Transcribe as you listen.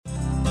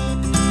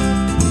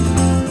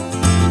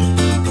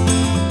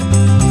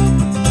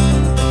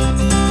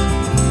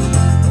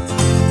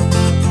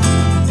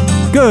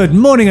Good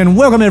morning and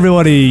welcome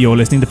everybody. You're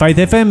listening to Faith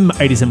FM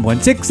 87.6,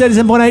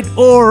 87.8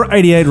 or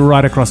 88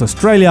 right across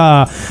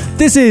Australia.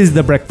 This is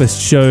The Breakfast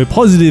Show,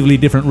 positively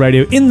different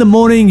radio. In the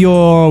morning,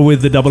 you're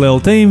with the Double L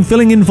team,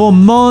 filling in for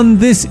Mon.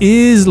 This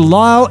is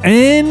Lyle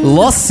and...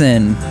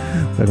 Lawson.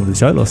 Welcome to the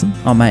show, Lawson.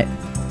 Oh, mate.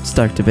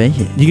 Stoked to be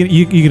here.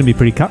 You're going to be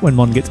pretty cut when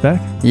Mon gets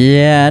back?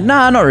 Yeah.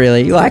 No, not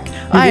really. Like,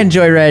 I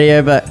enjoy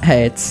radio, but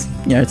hey, it's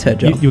her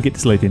job. You'll get to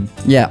sleep in.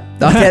 Yeah.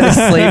 I'll get to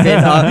sleep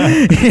in.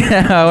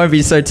 I won't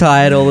be so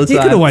tired all the time.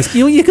 You could always...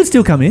 You could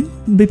still come in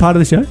and be part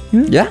of the show.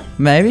 Yeah,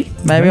 maybe.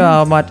 Maybe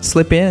I might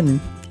slip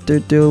in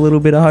and do a little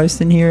bit of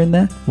hosting here and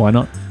there. Why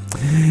not?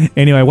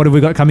 Anyway, what have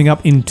we got coming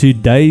up in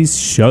today's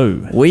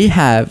show? We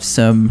have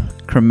some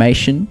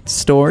cremation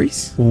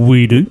stories.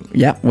 We do.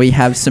 Yeah, we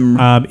have some...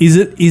 Is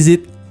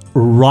it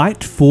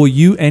right for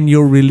you and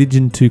your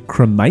religion to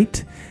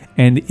cremate?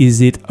 And is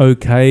it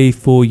okay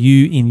for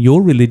you in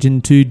your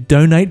religion to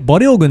donate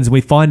body organs? We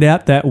find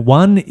out that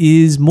one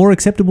is more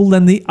acceptable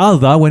than the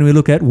other when we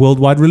look at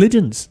worldwide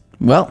religions.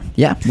 Well,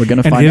 yeah, we're going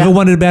to find out. And if you ever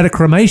wondered about a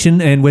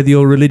cremation and whether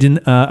your religion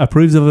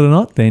approves of it or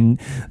not, then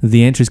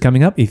the answer is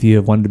coming up. If you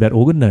have wondered about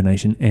organ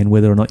donation and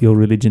whether or not your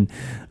religion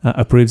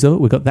approves of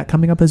it, we've got that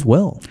coming up as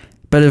well.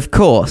 But of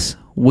course,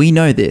 we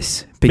know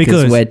this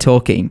because we're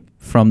talking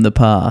from the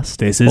past.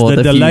 This is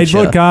the delayed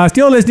broadcast.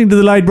 You're listening to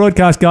the delayed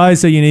broadcast,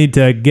 guys, so you need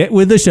to get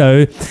with the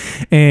show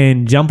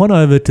and jump on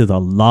over to the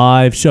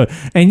live show.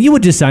 And you were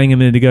just saying a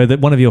minute ago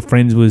that one of your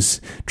friends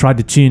tried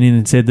to tune in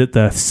and said that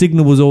the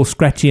signal was all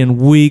scratchy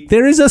and weak.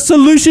 There is a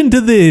solution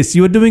to this.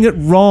 You are doing it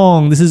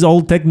wrong. This is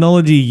old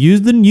technology.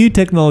 Use the new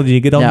technology.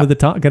 Get up with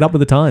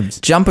the times.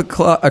 Jump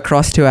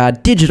across to our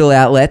digital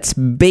outlets.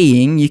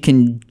 You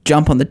can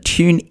jump on the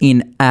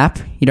TuneIn app.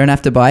 You don't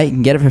have to buy it. You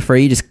can get it for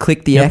free. You just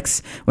click the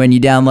X when you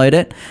download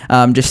it.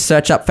 Just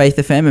search up Faith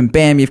FM and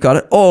bam, you've got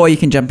it. Or you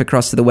can jump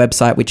across to the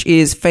website, which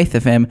is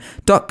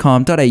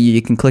faithfm.com.au.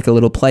 You can click a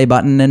little play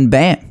button and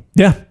bam.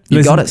 Yeah.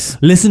 You got us.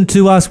 Listen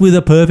to us with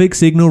a perfect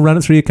signal. Run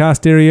it through your car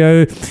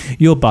stereo,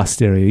 your bus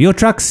stereo, your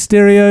truck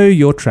stereo,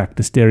 your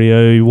tractor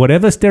stereo,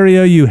 whatever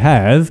stereo you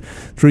have,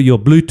 through your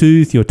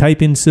Bluetooth, your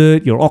tape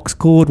insert, your aux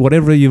cord,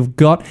 whatever you've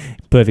got.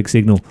 Perfect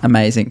signal.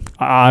 Amazing.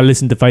 I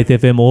listen to Faith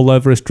FM all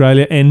over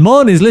Australia, and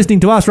Mon is listening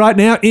to us right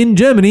now in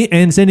Germany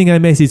and sending a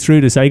message through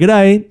to say good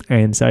day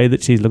and say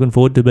that she's looking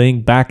forward to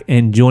being back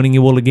and joining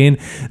you all again,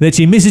 that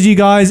she misses you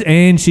guys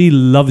and she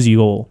loves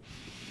you all.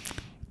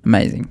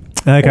 Amazing.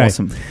 Okay.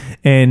 Awesome.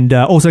 And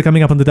also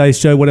coming up on today's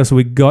show, what else have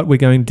we got? We're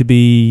going to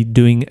be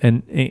doing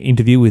an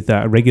interview with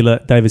regular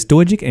David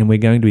Stojic, and we're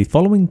going to be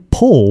following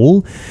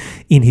Paul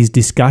in his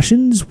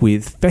discussions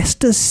with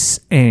Festus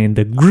and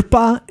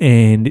Agrippa,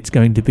 and it's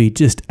going to be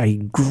just a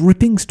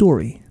gripping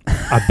story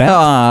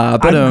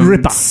about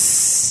Agrippa.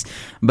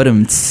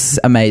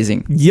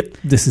 Amazing. Yep,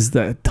 this is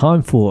the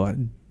time for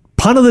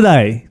pun of the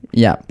day.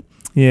 Yeah.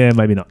 Yeah,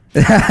 maybe not.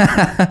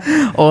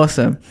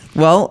 Awesome.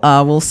 Well,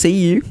 we'll see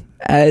you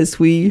as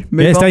we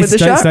move on with the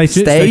show.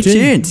 Stay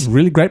tuned.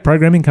 Really great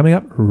programming coming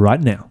up right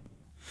now.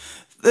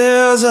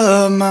 There's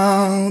a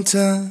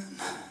mountain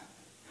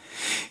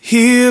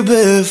here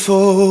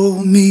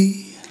before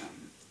me,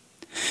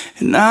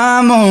 and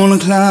I'm gonna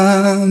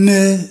climb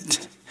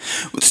it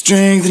with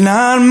strength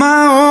not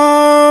my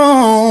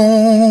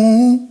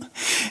own.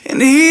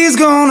 And he's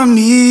gonna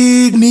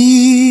meet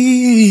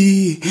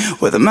me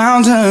where the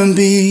mountain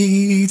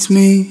beats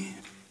me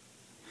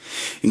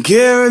and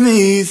carry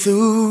me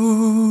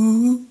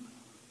through,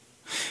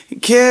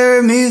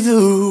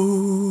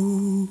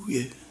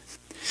 yeah.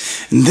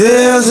 And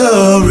there's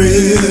a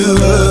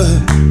river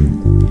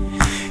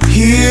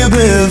here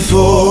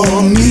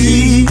before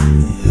me,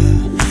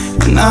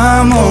 and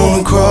I'm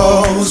gonna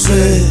cross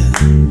it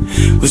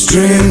with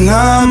strength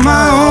not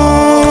my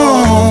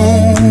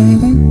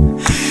own.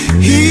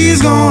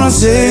 He's gonna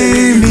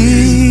save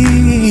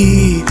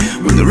me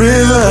when the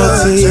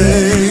river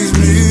takes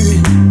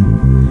me,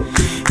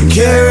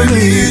 carry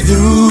me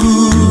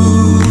through,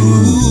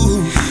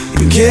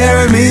 and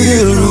carry me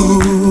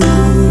through.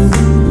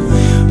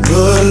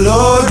 But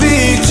Lord,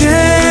 be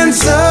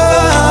gentle,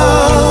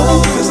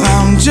 'cause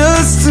I'm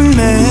just a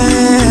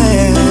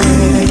man.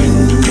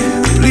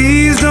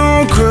 Please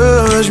don't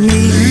crush me.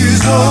 Please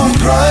don't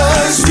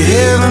crush me.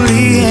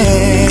 Heavenly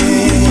hand.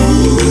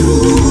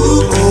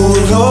 Oh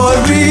Lord,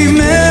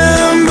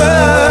 remember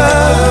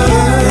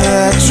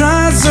I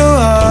tried so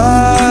hard.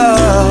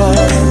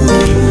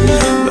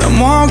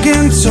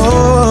 Walking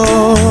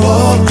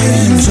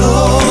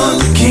toward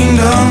the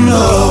kingdom,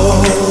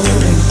 Lord.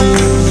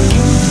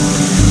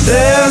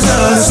 There's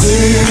a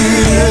city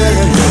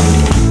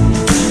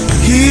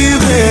here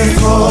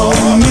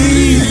before me,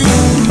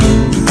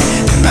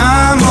 and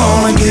I'm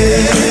gonna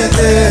get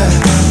there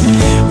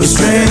with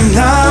strength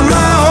not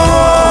my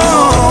own.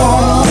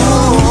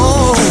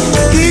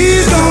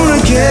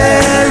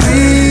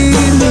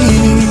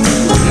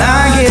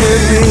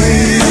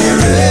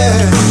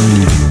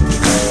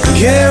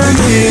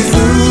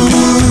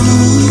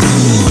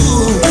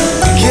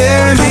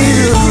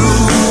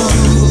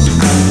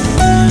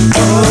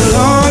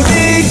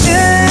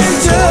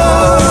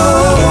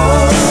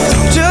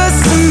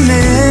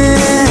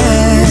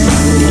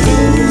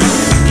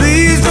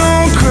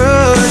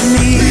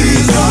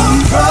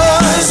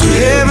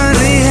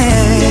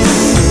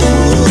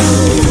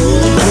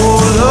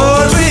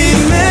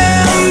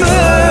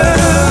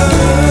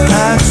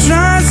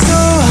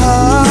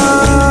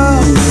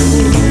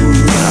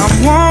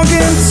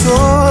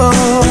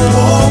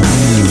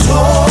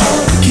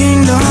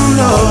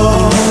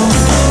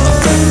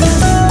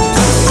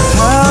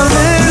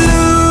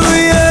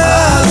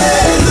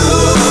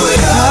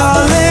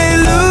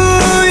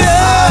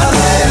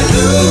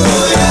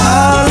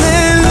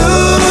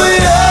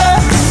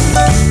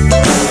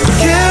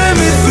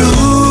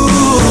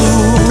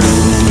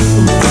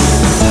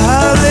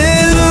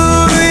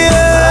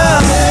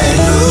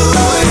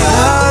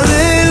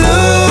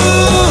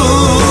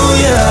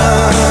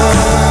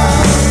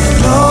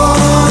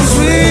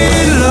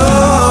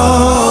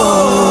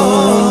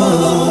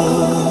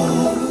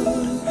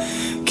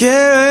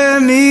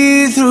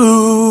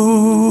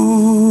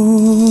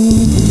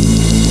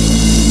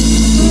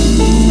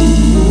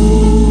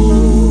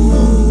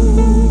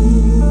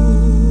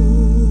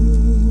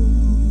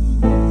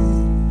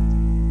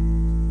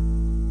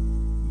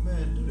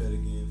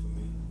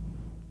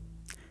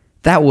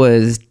 That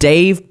was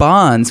Dave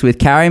Barnes with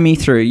Carry Me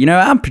Through. You know,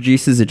 our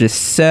producers are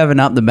just serving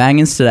up the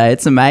bangers today.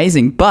 It's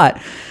amazing.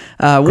 But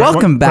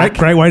welcome back.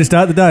 Great way to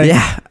start the day.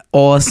 Yeah,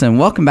 awesome.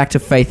 Welcome back to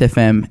Faith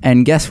FM.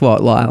 And guess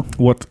what, Lyle?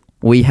 What?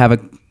 We have a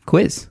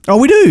quiz. Oh,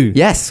 we do?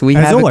 Yes, we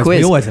As have always, a quiz.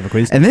 we always have a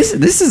quiz. And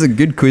this is a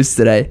good quiz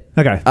today.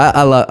 Okay.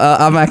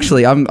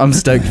 I'm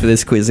stoked for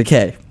this quiz.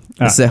 Okay.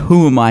 It's a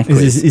Who Am I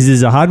quiz. Is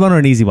this a hard one or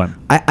an easy one?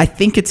 I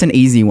think it's an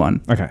easy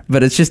one. Okay.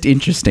 But it's just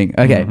interesting.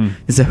 Okay.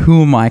 It's a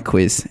Who Am I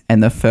quiz.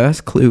 And the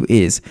first clue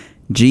is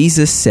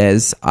Jesus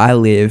says, I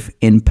live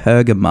in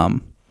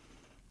Pergamum.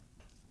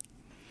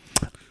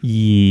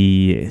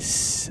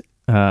 Yes.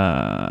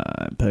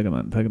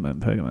 Pergamon.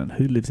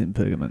 Who lives in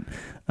Pergamon?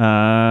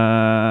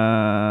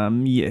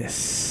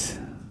 Yes.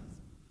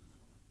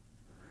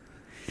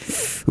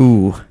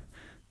 Ooh.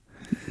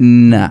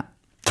 Nah.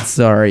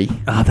 Sorry.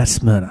 That's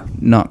Smyrna.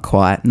 Not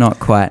quite. I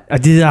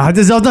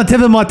was not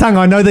tip of my tongue.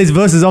 I know these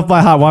verses off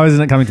by heart. Why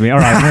wasn't it coming to me? All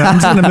right, I'm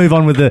just going to move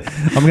on with the.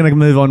 I'm going to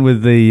move on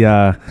with the.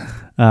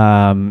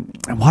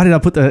 Why did I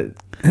put the?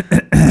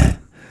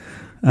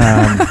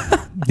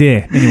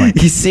 Yeah, anyway.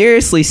 You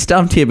seriously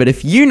stumped here, but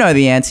if you know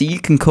the answer, you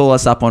can call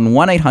us up on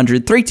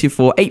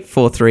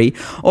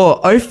 1-800-324-843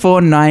 or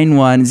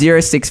 0491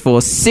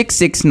 064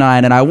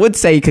 669. And I would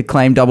say you could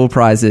claim double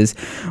prizes,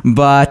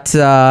 but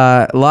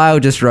Lyle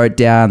just wrote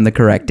down the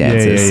correct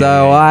answer.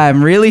 So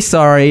I'm really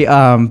sorry,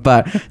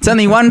 but it's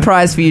only one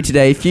prize for you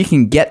today if you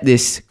can get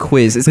this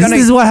quiz. This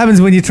is what happens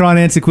when you try and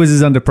answer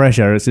quizzes under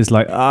pressure. It's just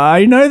like,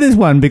 I know this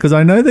one because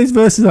I know these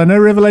verses. I know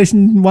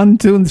Revelation 1,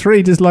 2, and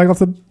 3 just like off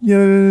the,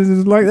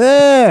 like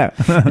there. Yeah.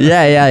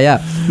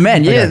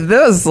 Man, yeah, Okay.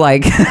 there was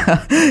like,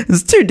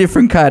 there's two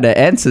different kind of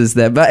answers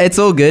there, but it's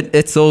all good.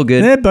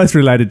 They're both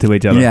related to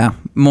each other. Yeah,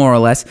 more or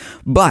less.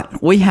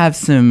 But we have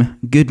some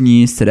good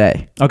news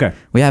today. Okay.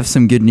 We have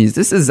some good news.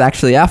 This is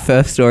actually our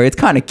first story. It's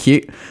kind of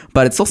cute,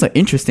 but it's also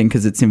interesting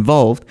because it's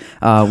involved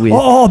with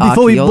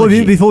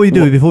archaeology. Before we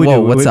do,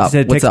 what's up?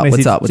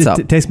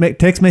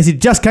 Text message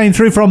just came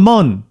through from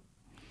Mon.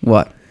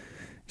 What?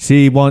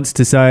 She wants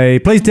to say,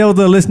 please tell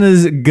the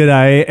listeners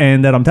g'day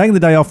and that I'm taking the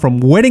day off from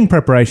wedding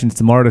preparations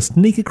tomorrow to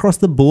sneak across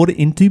the border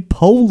into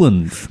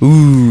Poland.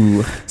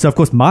 Ooh. So, of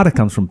course, Marta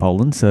comes from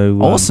Poland. So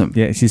awesome.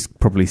 Yeah, she's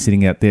probably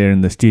sitting out there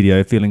in the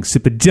studio feeling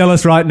super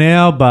jealous right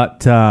now,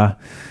 but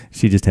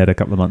she just had a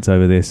couple of months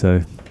over there, so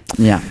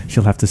yeah,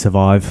 she'll have to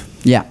survive.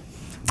 Yeah.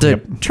 So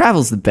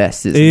travel's the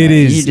best, isn't it?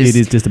 It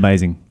is just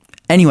amazing.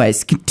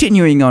 Anyways,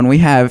 continuing on, we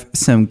have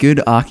some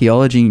good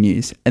archaeology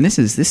news. And this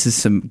is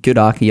some good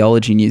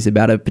archaeology news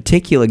about a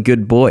particular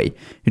good boy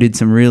who did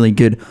some really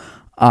good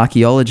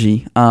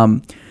archaeology.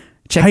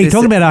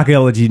 Talking about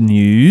archaeology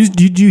news,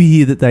 did you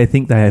hear that they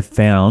think they have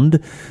found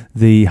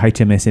the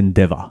HMS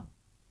Endeavour?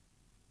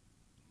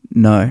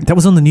 No. That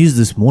was on the news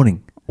this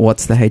morning.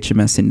 What's the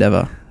HMS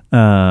Endeavour?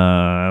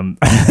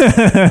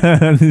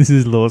 This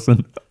is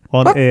Lawson.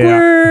 On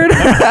air.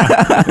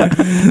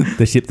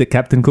 The ship that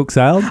Captain Cook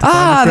sailed.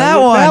 That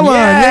one.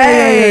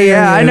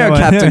 Yeah. I know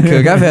Captain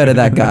Cook. I've heard of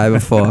that guy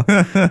before.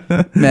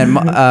 Man,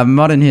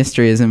 modern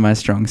history isn't my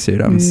strong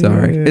suit. I'm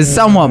sorry. It's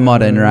somewhat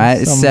modern, right?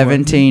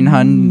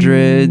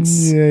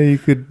 1700s. Yeah, you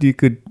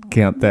could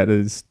count that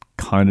as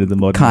kind of the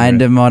modern.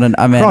 Kind of modern.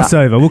 I mean,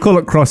 crossover. We'll call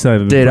it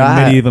crossover. Dude,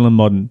 medieval and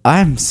modern.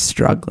 I'm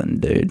struggling,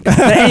 dude. But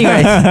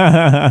anyway,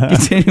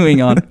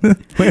 continuing on.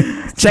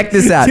 Check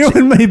this out. You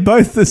and me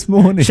both this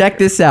morning. Check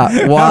this out.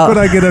 How could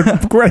I get a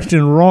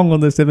question wrong on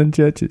the seven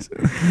churches?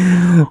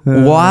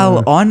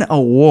 While on a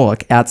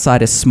walk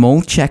outside a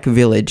small Czech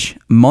village,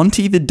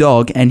 Monty the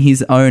dog and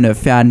his owner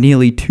found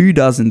nearly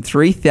 24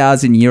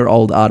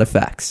 3,000-year-old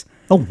artifacts.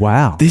 Oh,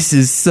 wow. This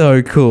is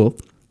so cool.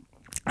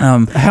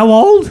 How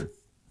old?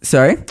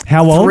 Sorry?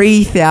 How old?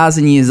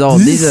 3,000 years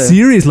old. This is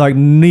serious, like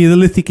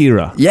Neolithic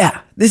era.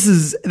 Yeah. This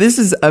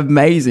is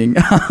amazing.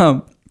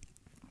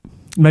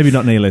 Maybe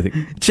not Neolithic.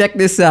 Check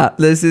this out.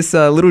 There's this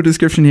little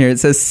description here. It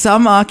says,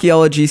 some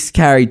archaeologists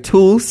carry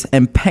tools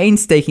and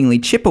painstakingly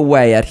chip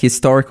away at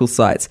historical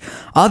sites.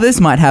 Others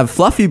might have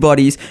fluffy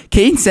bodies,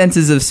 keen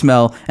senses of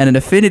smell, and an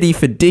affinity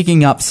for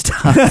digging up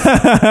stuff.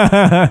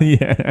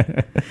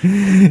 Yeah,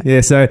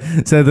 so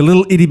the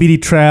little itty-bitty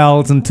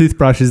trowels and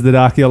toothbrushes that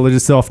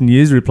archaeologists often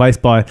use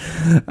replaced by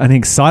an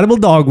excitable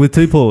dog with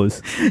two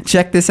paws.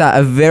 Check this out.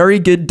 A very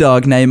good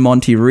dog named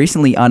Monty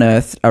recently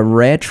unearthed a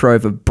rare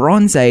trove of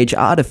Bronze Age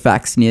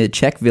artifacts near the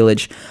Czech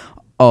village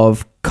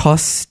of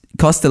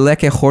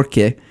Kosteleke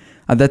Horke.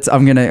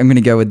 I'm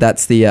gonna go with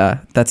that's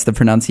the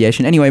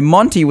pronunciation. Anyway,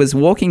 Monty was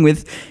walking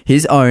with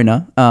his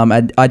owner,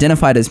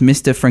 identified as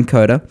Mr.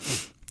 Frankota,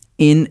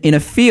 in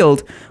a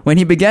field when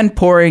he began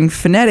pouring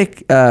frantically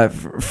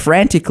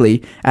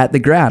at the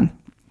ground.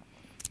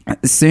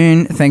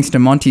 Soon, thanks to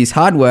Monty's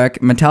hard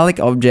work,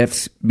 metallic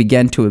objects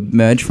began to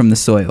emerge from the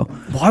soil.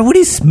 Why would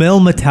he smell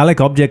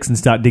metallic objects and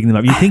start digging them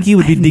up? You think he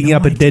would be digging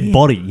up a dead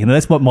body? You know,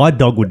 that's what my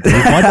dog would do.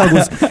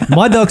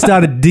 My dog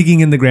started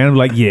digging in the ground,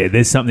 like, yeah,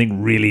 there's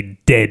something really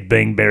dead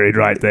being buried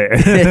right there.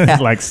 Yeah.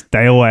 Like,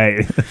 stay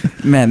away.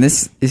 Man,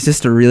 this is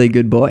just a really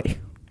good boy.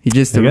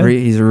 He's There you go.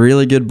 he's a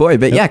really good boy.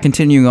 But yeah,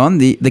 continuing on,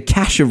 the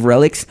cache of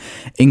relics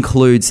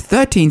includes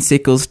 13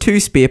 sickles, 2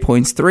 spear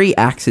points, 3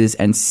 axes,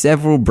 and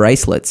several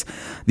bracelets.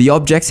 The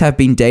objects have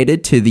been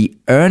dated to the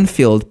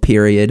Urnfield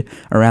period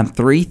around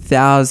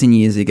 3,000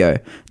 years ago.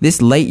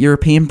 This late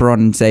European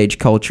Bronze Age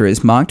culture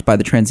is marked by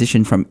the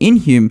transition from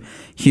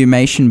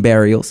inhumation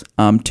burials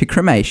to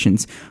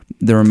cremations,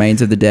 the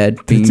remains of the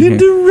dead being... It's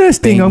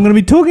interesting. I'm going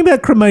to be talking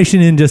about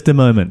cremation in just a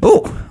moment.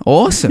 Oh,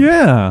 awesome.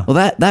 Yeah.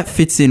 Well, that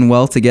fits in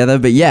well together.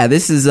 But yeah,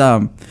 this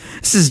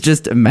is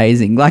just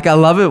amazing. Like, I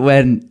love it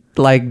when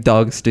like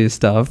dogs do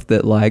stuff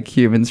that like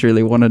humans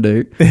really want to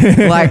do.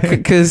 Like,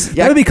 because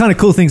That would be kind of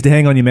cool things to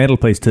hang on your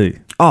mantelpiece too.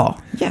 oh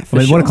yeah, for I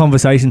mean, sure. what a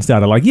conversation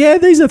starter. Like, yeah,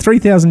 these are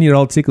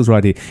 3,000-year-old sickles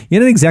right here. You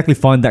don't exactly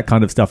find that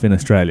kind of stuff in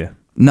Australia.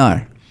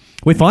 No,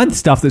 We find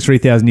stuff that's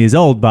 3,000 years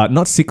old, but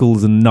not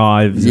sickles and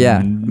knives. yeah,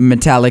 and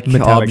metallic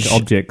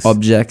objects.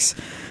 Objects,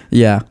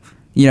 yeah.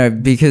 You know,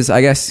 because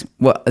I guess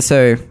what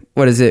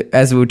is it?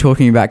 As we were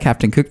talking about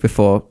Captain Cook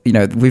before, you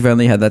know, we've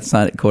only had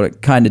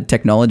that kind of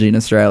technology in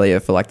Australia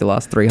for like the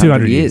last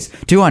 300 years.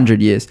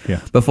 200 years.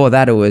 Yeah. Before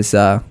that, it was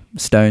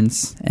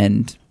stones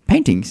and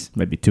paintings.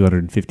 maybe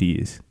 250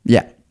 years.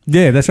 Yeah.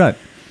 Yeah, that's right.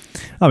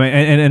 I mean,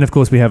 and of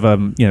course we have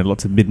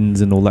lots of middens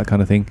and all that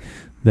kind of thing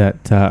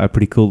that are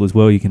pretty cool as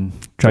well. You can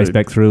trace Dude.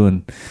 back through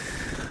and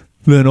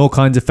learn all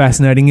kinds of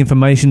fascinating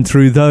information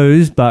through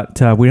those, but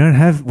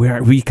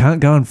we can't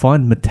go and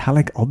find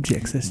metallic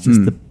objects. That's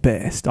just the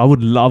best. I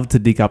would love to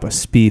dig up a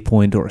spear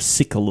point or a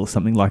sickle or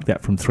something like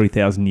that from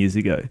 3,000 years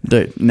ago.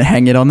 Dude,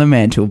 hang it on the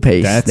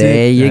mantelpiece. That's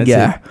there it, you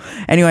that's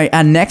go. Anyway,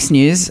 our next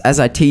news, as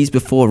I teased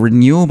before,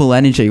 renewable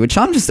energy, which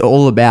I'm just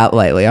all about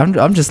lately.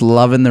 I'm just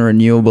loving the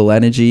renewable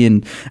energy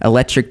and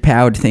electric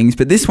powered things.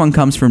 But this one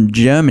comes from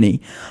Germany.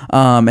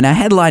 And our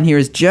headline here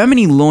is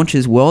Germany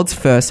launches world's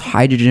first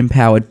hydrogen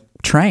powered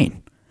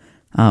train.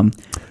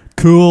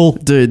 Cool.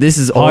 Dude, this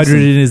is awesome.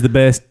 Hydrogen is the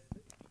best.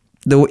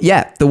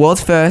 The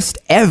world's first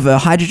ever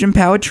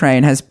hydrogen-powered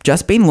train has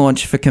just been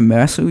launched for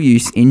commercial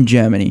use in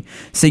Germany,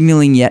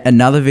 signaling yet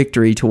another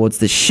victory towards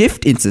the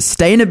shift in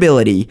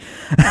sustainability.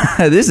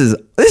 This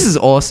is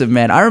awesome,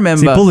 man. I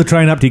remember... So you pull the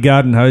train up to your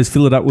garden hose,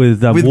 fill it up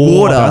with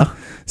water.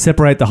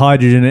 Separate the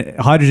hydrogen.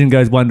 Hydrogen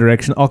goes one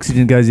direction,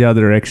 oxygen goes the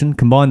other direction.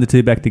 Combine the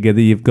two back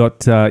together, you've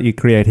got you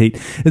create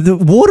heat. The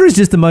water is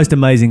just the most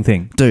amazing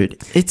thing.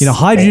 Dude, it's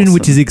hydrogen, awesome.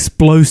 which is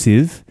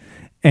explosive,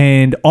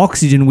 and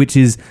oxygen, which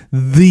is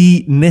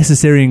the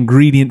necessary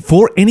ingredient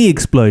for any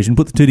explosion.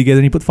 Put the two together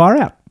and you put the fire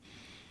out.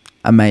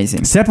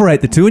 Amazing.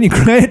 Separate the two and you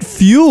create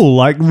fuel,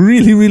 like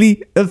really,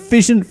 really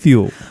efficient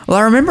fuel. Well,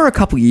 I remember a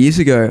couple years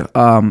ago,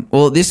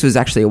 this was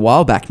actually a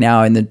while back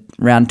now,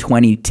 around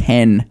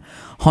 2010,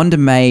 Honda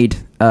made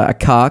a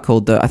car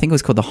called I think it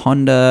was called the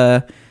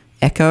Honda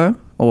Echo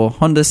or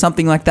Honda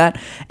something like that,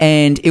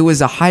 and it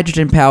was a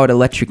hydrogen-powered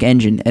electric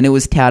engine, and it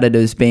was touted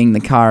as being the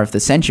car of the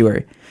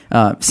century,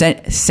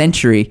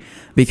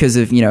 because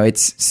of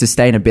its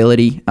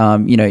sustainability.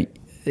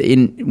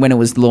 When it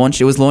was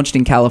launched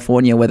in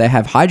California, where they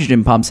have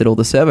hydrogen pumps at all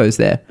the servos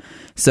there.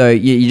 So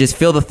you just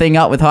fill the thing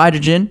up with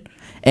hydrogen,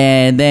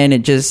 and then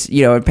it just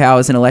it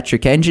powers an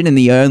electric engine, and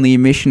the only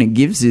emission it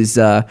gives is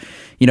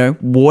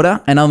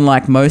water. And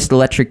unlike most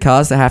electric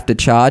cars that have to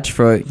charge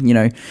for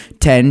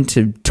 10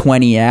 to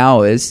 20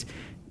 hours,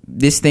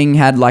 this thing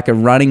had like a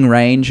running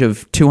range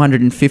of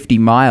 250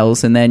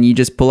 miles, and then you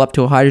just pull up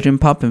to a hydrogen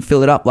pump and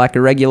fill it up like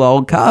a regular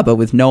old car, but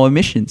with no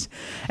emissions.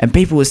 And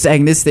people were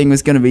saying this thing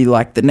was going to be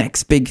like the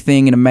next big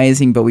thing and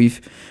amazing, but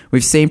we've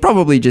seen,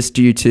 probably just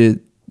due to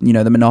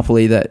the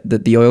monopoly that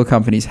the oil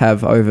companies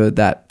have over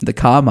the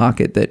car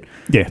market, that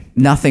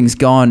nothing's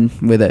gone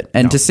with it.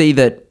 And to see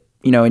that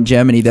in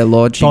Germany they're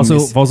launching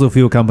fossil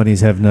fuel companies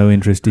have no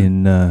interest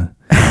in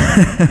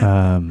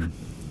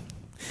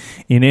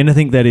in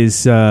anything that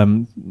is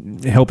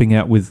helping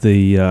out with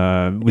the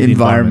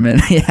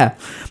environment. Yeah,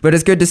 but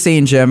it's good to see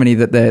in Germany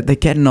that they're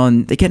getting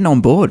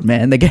on board,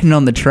 man. They're getting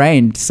on the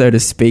train, so to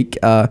speak,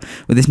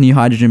 with this new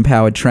hydrogen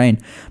powered train.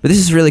 But this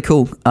is really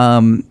cool.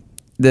 The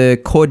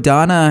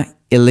Cordana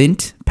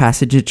Elint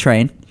passenger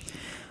train,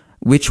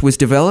 which was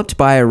developed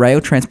by a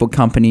rail transport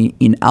company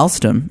in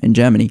Alstom in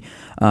Germany,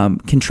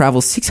 can travel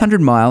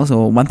 600 miles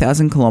or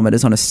 1,000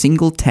 kilometers on a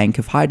single tank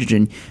of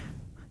hydrogen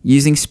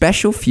using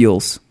special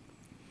fuels.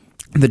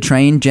 The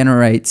train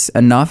generates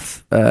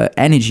enough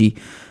energy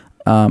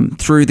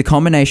through the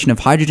combination of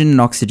hydrogen and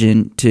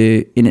oxygen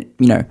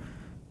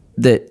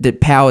that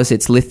powers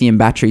its lithium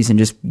batteries and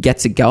just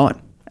gets it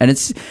going. And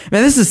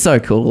this is so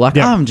cool. Like,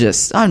 yeah. I'm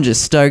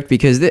just stoked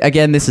because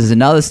again, this is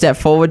another step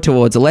forward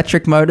towards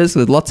electric motors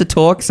with lots of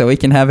torque, so we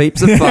can have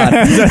heaps of fun.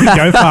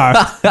 Go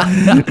fast.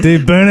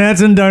 Do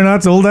burnouts and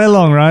donuts all day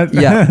long, right?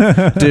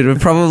 Yeah, dude, we're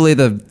probably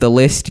the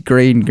least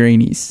green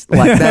greenies.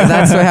 Like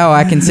that's how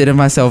I consider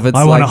myself.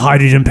 I want a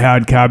hydrogen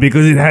powered car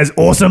because it has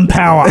awesome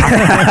power.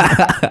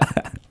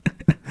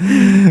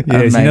 Yes, you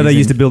know they Amazing.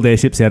 used to build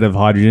airships out of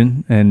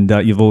hydrogen, and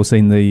you've all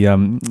seen the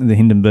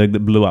Hindenburg that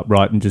blew up,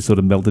 right, and just sort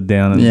of melted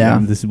down. And, Yeah.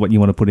 this is what you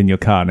want to put in your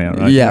car now,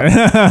 right?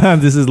 Yeah.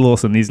 This is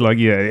Lawson. He's like,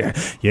 yeah,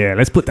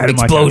 let's put that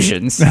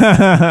Explosions. in my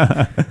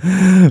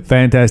car.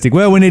 Fantastic.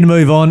 Well, we need to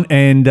move on,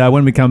 and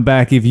when we come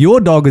back, if your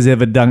dog has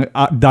ever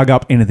dug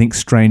up anything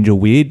strange or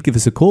weird, give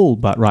us a call.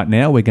 But right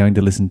now, we're going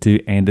to listen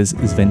to Anders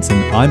Svensson,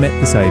 I Met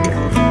the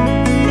Saviour.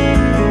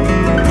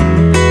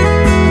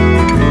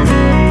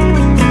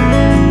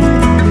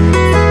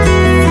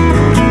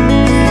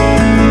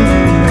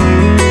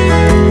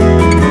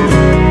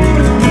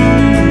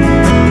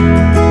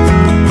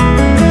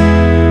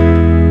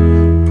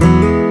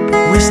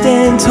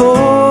 Stand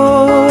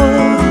tall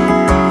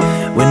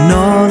when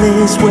all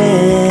is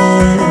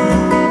well,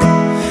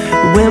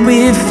 when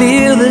we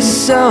feel the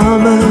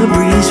summer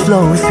breeze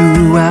flow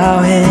through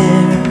our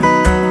hair,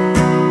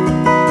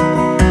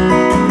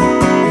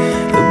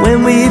 but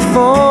when we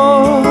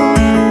fall,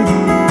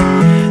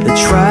 the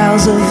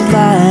trials of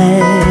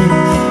life,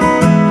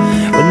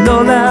 when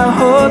all our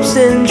hopes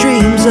and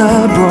dreams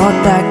are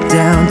brought back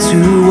down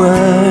to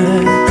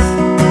earth.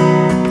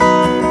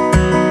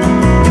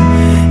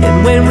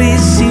 When we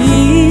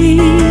see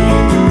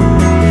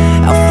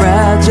our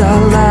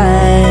fragile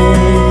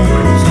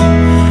lives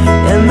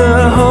and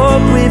the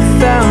hope we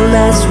found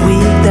last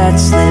week that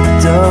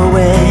slipped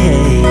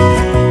away,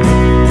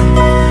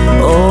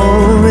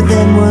 oh, but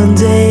then one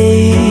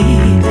day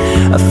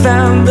I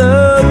found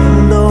the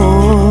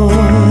Lord,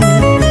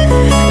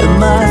 and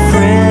my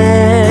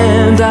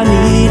friend, I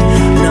need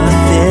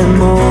nothing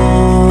more.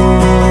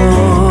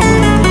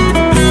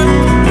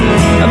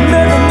 I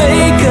met the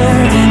Maker,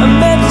 I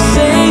met the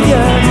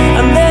Savior,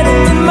 I met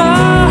Him in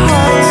my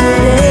heart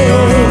today,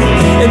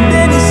 and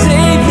then He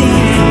saved me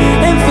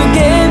and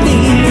forgave me,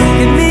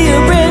 gave me a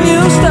brand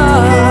new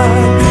start,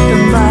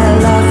 and my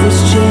life was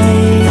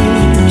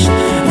changed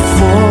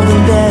for the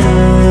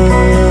better,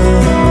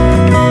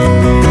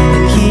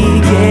 and He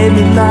gave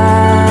me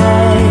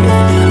life,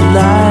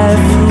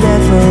 life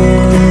forever,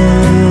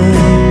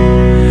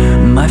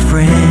 my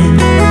friend.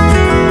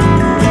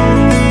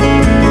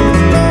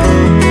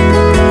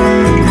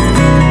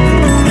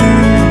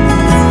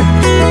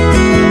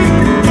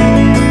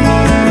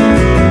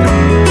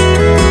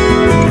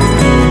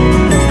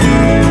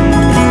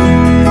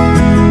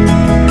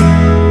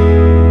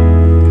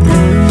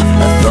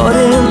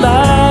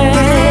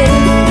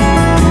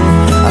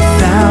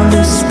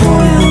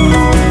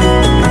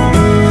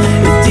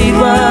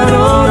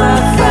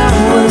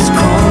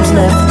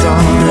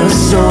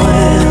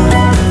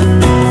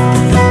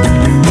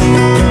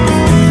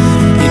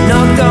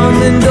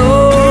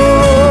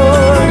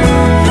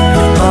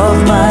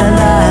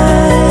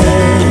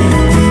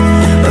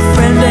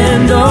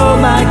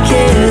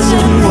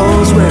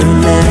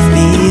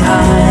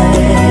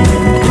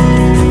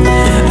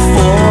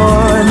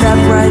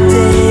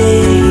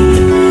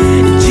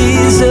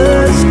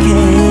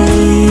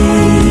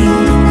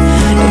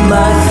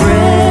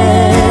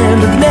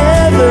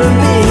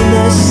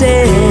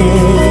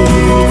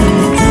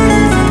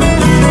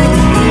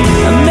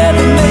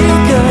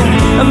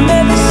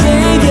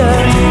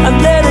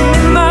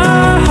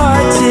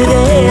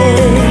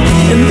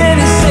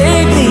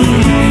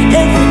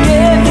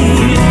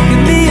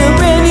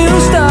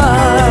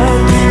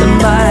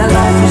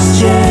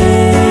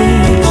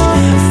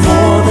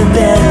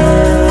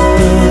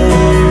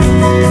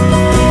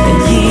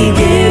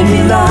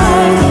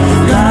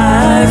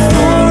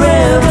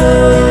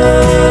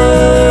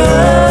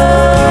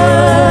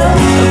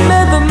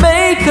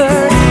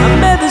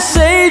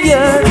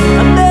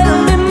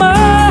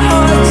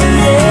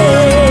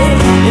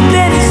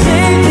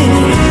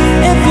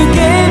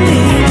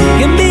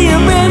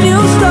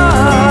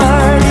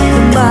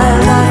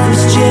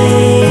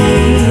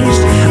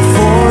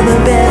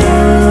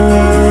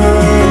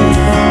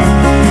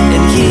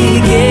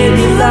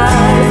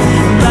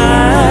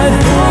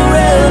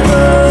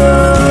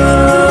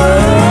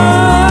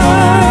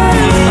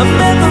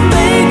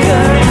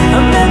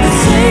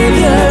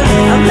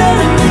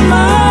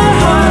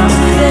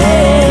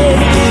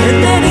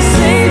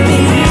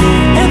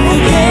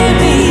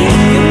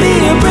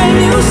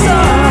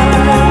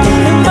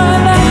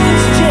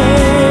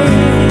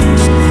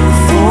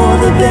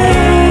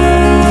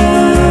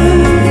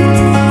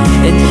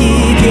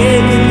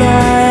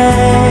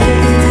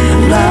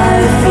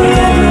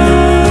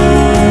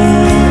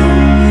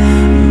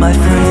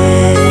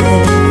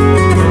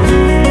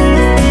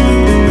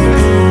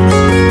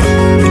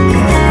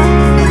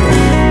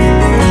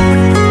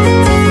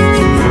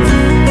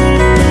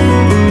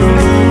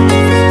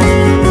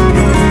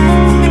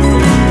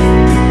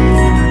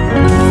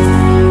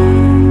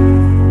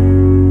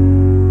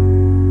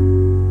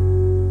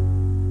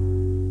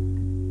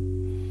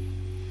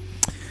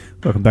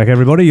 Welcome back,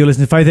 everybody. You're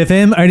listening to Faith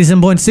FM,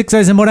 87.6,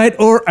 87.8,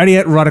 or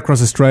 88 right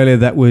across Australia.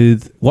 That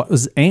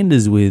was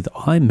Anders with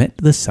I Met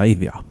the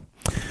Saviour.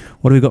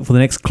 What have we got for the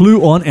next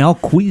clue on our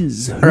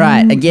quiz?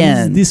 Right, Who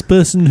again. is this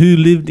person who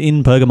lived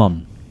in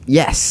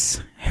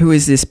Yes. Who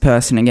is this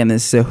person? Again,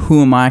 this is a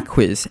Who Am I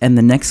quiz. And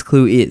the next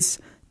clue is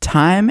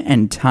time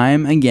and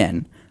time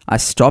again, I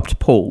stopped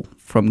Paul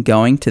from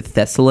going to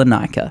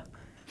Thessalonica.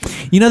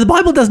 You know, the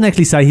Bible doesn't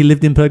actually say he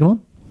lived in Pergamon.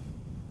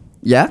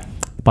 Yeah?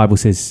 The Bible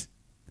says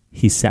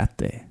he sat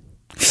there.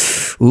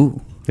 Ooh.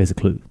 There's a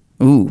clue.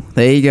 Ooh,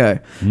 there you go.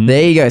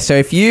 There you go. So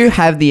if you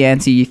have the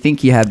answer, you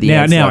think you have the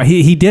answer. Now,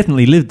 he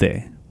definitely lived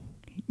there.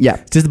 Yeah.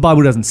 It's just the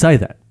Bible doesn't say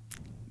that.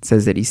 It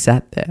says that he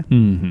sat there.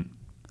 Mm-hmm.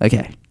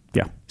 Okay.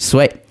 Yeah.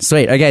 Sweet.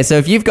 Okay, so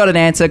if you've got an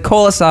answer,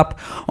 call us up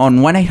on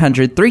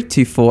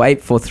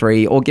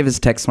 1-800-324-843 or give us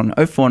a text on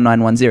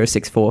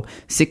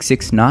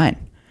 0491064669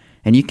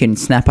 and you can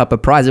snap up a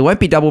prize. It won't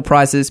be double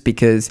prizes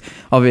because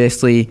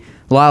obviously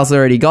Lyle's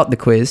already got the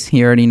quiz.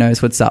 He already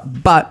knows what's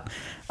up. But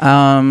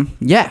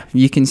yeah,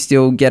 you can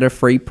still get a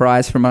free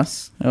prize from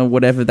us or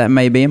whatever that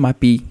may be. It might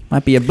be a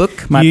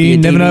book, might be a You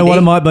never know DVD. what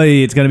it might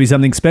be. It's going to be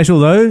something special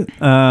though.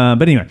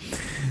 But anyway,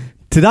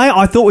 today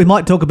I thought we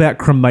might talk about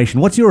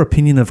cremation. What's your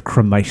opinion of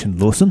cremation,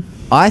 Lawson?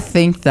 I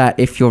think that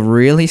if you're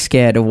really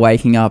scared of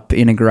waking up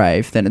in a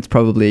grave, then it's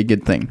probably a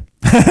good thing.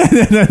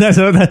 That's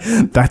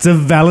a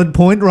valid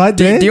point right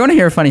there. Do you want to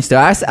hear a funny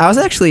story? I was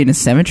actually in a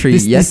cemetery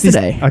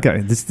yesterday.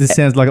 This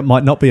sounds like it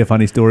might not be a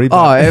funny story. But.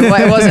 Oh,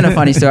 it wasn't a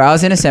funny story. I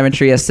was in a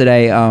cemetery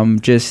yesterday.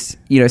 Just,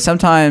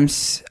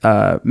 sometimes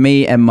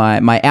me and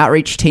my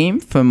outreach team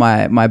for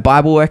my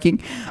Bible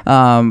working,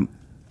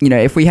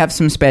 if we have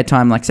some spare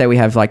time, like say we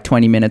have like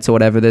 20 minutes or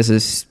whatever, there's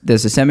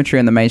a cemetery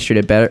on the main street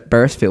of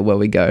Beresfield where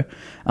we go.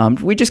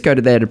 We just go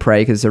to there to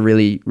pray because it's a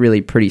really,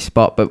 really pretty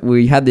spot. But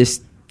we had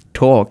this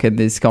talk and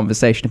this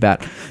conversation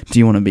about, do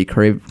you want to be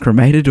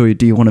cremated or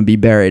do you want to be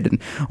buried, and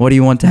what do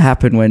you want to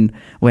happen when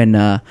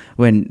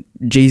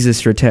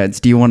Jesus returns?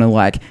 Do you want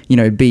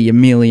to be a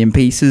million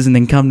pieces and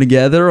then come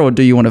together, or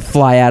do you want to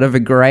fly out of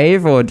a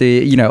grave, or do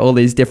you all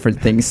these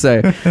different things?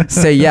 So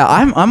yeah,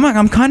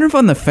 I'm kind of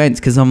on the fence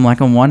because I'm like,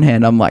 on one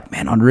hand I'm like,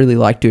 man, I'd really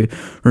like to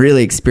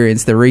really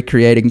experience the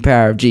recreating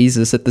power of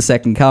Jesus at the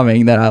second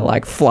coming, that I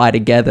like fly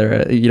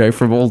together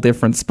from all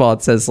different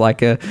spots as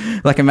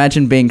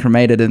imagine being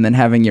cremated and then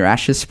having your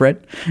ashes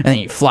spread and then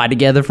you fly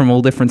together from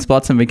all different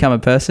spots and become a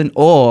person.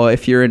 Or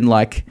if you're in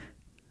like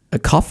a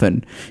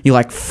coffin, you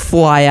like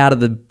fly out of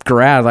the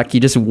ground, like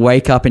you just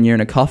wake up and you're in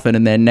a coffin,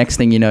 and then next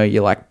thing you know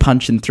you're like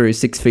punching through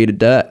 6 feet of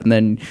dirt, and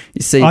then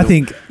you see. I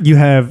think you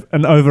have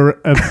an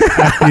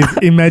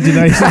overactive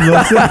imagination,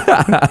 Lawson.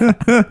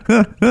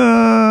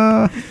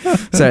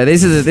 So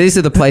these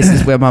are the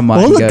places where my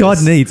mind all goes. that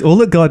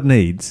God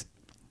needs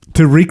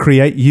to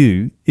recreate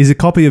you is a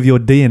copy of your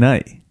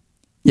DNA.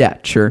 Yeah,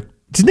 true.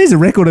 Just needs a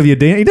record of your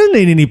DNA. He doesn't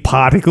need any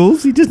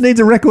particles. He just needs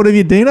a record of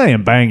your DNA,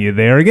 and bang, you're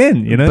there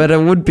again. But it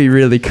would be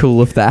really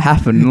cool if that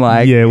happened.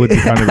 Yeah, it would be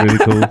kind of really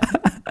cool.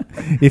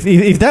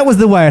 If that was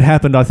the way it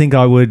happened, I think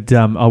I would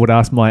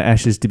ask my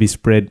ashes to be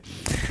spread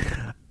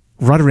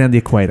right around the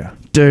equator.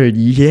 Dude,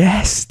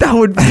 yes, that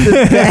would be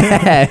the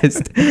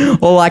best.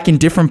 Or like in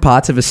different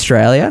parts of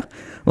Australia.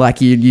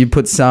 Like you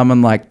put some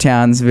in like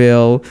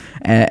Townsville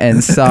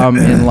and some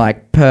in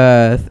like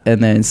Perth,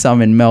 and then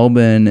some in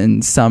Melbourne,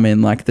 and some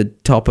in like the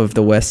top of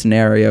the western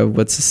area.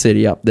 What's the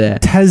city up there?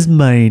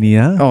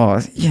 Tasmania.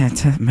 Oh, yeah,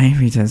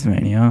 maybe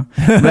Tasmania.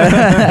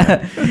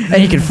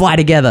 And you can fly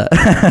together.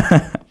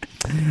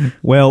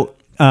 Well,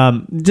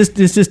 just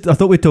I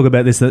thought we'd talk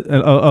about this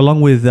along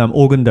with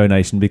organ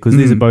donation, because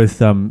these are both,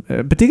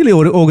 particularly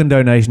organ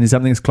donation is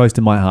something that's close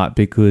to my heart,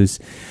 because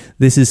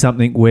this is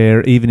something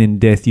where even in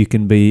death you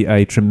can be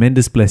a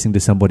tremendous blessing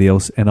to somebody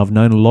else. And I've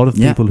known a lot of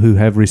people who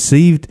have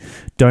received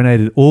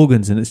donated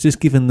organs, and it's just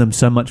given them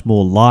so much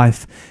more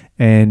life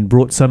and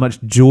brought so much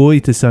joy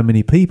to so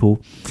many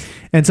people.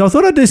 And so I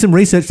thought I'd do some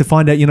research to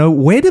find out,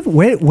 where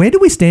do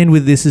we stand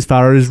with this as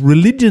far as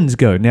religions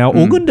go? Now,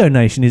 organ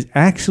donation is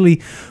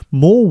actually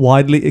more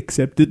widely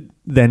accepted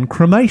than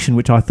cremation,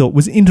 which I thought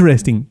was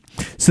interesting.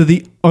 So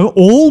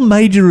all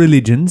major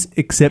religions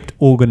accept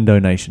organ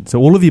donation. So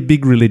all of your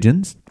big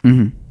religions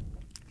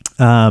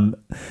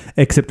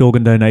accept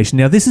organ donation.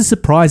 Now, this is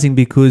surprising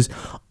because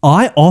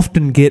I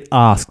often get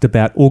asked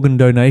about organ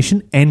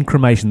donation and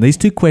cremation. These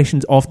two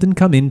questions often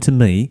come into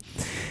me,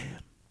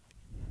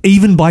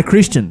 even by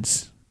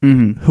Christians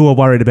who are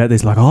worried about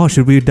this, like, oh,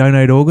 should we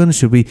donate organs?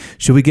 Should we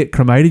get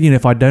cremated?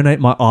 If I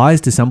donate my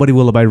eyes to somebody,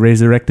 will I be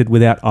resurrected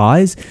without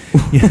eyes?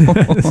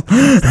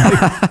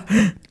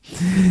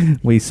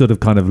 We sort of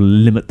kind of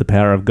limit the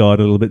power of God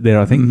a little bit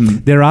there, I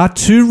think. There are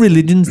two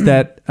religions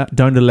that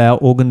don't allow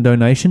organ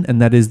donation,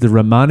 and that is the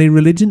Romani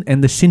religion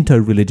and the Shinto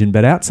religion.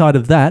 But outside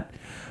of that,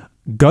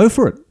 go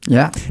for it.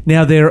 Yeah.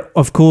 Now, there,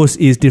 of course,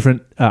 is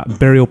different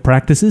burial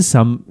practices.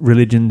 Some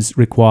religions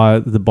require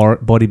the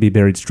body be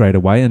buried straight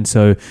away. And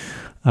so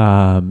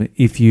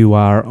if you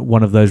are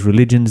one of those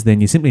religions,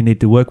 then you simply need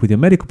to work with your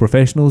medical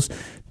professionals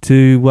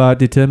to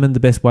determine the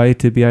best way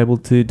to be able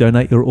to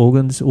donate your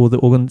organs or the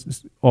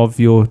organs of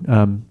your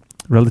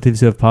relatives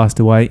who have passed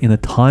away in a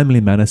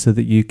timely manner, so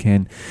that you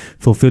can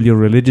fulfill your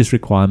religious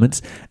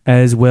requirements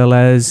as well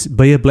as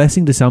be a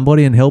blessing to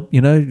somebody and help,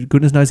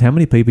 goodness knows how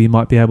many people you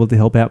might be able to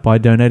help out by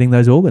donating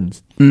those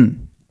organs.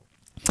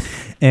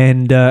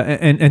 And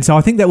so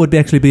I think that would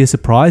actually be a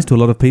surprise to a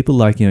lot of people,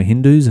 like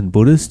Hindus and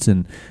Buddhists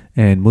and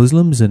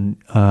Muslims and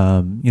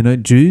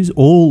Jews.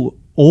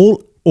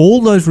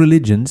 All those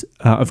religions,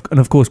 and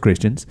of course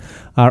Christians,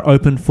 are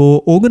open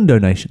for organ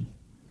donation.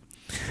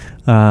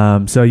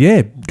 So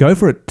yeah, go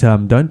for it.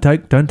 Don't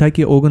take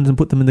your organs and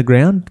put them in the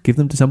ground. Give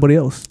them to somebody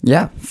else.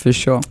 Yeah, for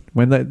sure.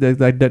 When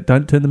they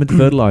don't turn them into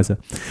fertilizer.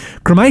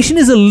 Cremation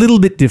is a little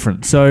bit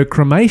different. So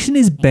cremation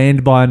is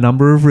banned by a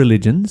number of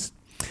religions.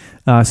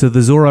 So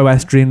the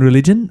Zoroastrian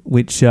religion,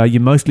 which you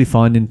mostly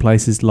find in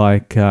places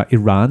like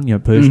Iran,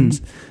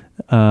 Persians,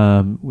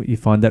 you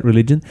find that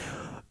religion.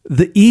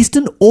 The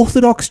Eastern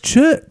Orthodox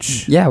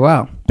Church, Yeah,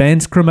 wow.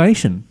 bans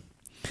cremation.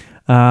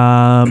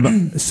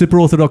 Super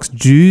Orthodox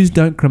Jews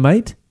don't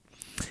cremate,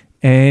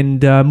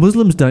 and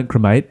Muslims don't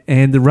cremate.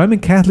 And the Roman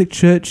Catholic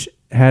Church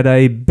had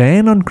a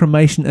ban on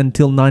cremation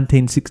until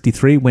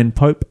 1963, when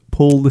Pope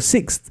Paul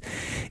VI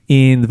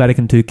in the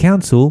Vatican II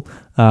Council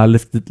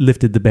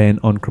lifted the ban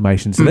on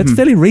cremation. So that's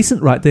fairly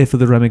recent right there for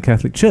the Roman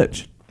Catholic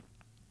Church.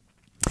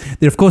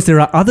 Of course, there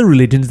are other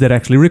religions that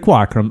actually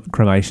require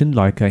cremation,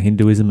 like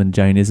Hinduism and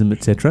Jainism,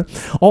 etc.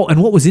 Oh,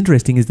 and what was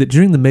interesting is that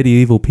during the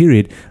medieval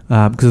period,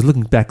 because I was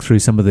looking back through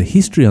some of the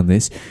history on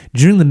this,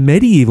 during the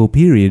medieval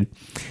period,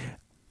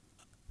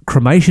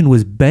 cremation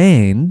was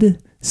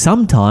banned,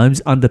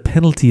 sometimes under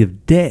penalty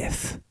of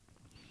death.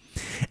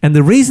 And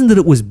the reason that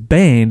it was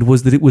banned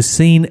was that it was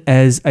seen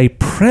as a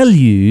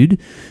prelude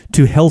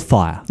to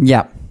hellfire.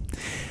 Yeah.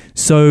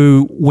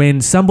 So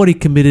when somebody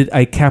committed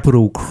a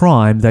capital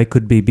crime, they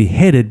could be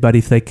beheaded, but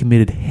if they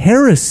committed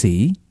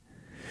heresy,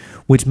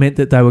 which meant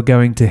that they were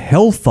going to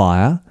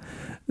hellfire,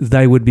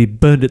 they would be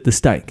burned at the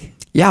stake.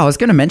 Yeah, I was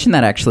going to mention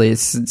that actually.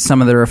 It's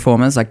some of the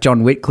reformers, like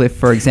John Wycliffe,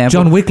 for example.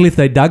 John Wycliffe,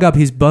 they dug up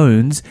his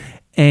bones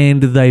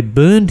and they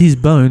burned his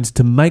bones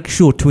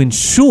to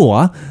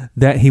ensure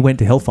that he went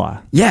to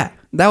hellfire. Yeah.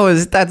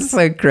 That's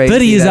so crazy.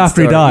 30 years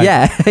after he died.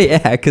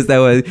 Yeah, because they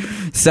were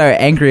so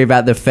angry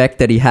about the fact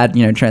that he had,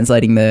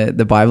 translating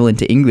the Bible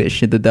into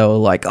English, that they were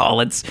like, oh,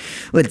 let's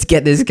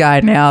get this guy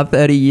now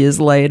 30 years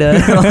later.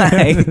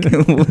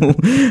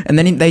 And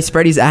then they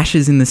spread his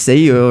ashes in the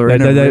sea or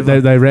they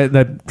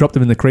dropped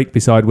him in the creek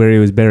beside where he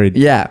was buried.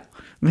 Yeah.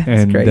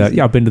 That's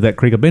crazy. I've been to that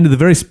creek. I've been to the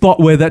very spot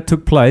where that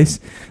took place.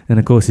 And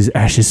of course, his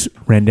ashes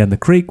ran down the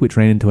creek, which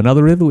ran into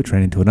another river, which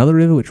ran into another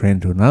river, which ran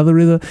into another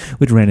river,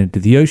 which ran into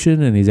the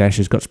ocean. And his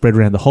ashes got spread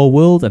around the whole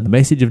world. And the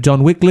message of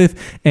John Wycliffe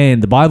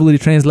and the Bible that he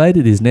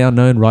translated is now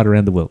known right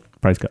around the world.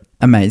 Praise God.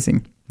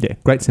 Amazing. Yeah,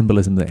 great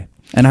symbolism there.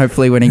 And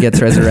hopefully when he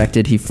gets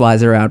resurrected, he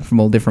flies around from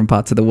all different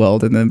parts of the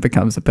world and then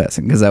becomes a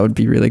person, because that would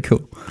be really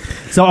cool.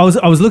 So I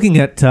was looking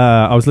at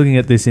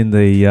this in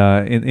the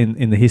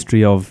in the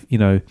history of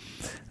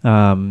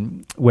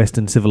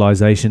Western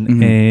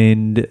civilization,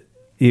 and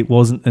it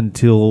wasn't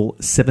until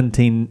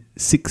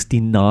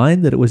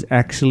 1769 that it was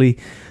actually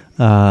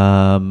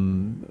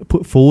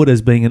put forward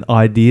as being an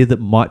idea that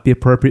might be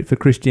appropriate for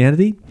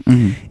Christianity.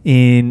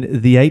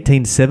 In the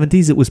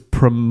 1870s, it was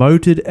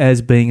promoted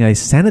as being a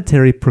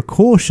sanitary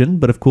precaution,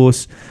 but of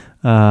course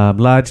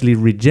largely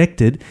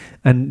rejected,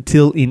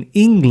 until in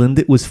England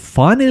it was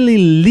finally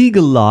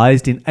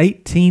legalized in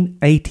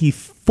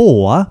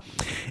 1884.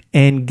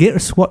 And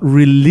guess what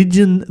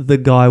religion the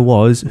guy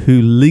was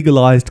who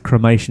legalized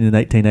cremation in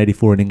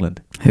 1884 in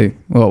England? Who?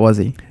 What was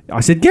he?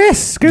 I said,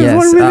 guess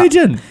what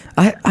religion?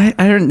 I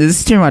don't. This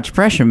is too much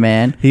pressure,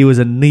 man. He was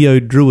a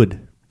neo-druid.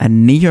 A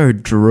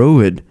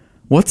neo-druid.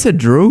 What's a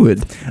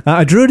druid?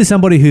 A druid is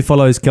somebody who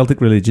follows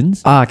Celtic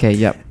religions. Okay,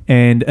 yep.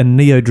 And a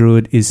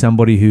neo-druid is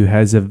somebody who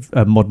has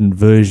a modern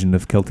version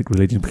of Celtic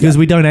religion, because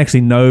we don't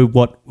actually know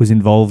what was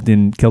involved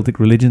in Celtic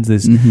religions.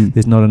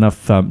 There's not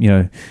enough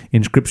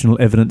inscriptional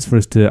evidence for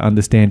us to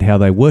understand how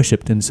they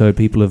worshipped, and so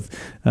people have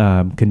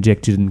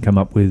conjectured and come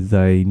up with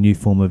a new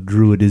form of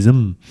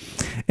druidism.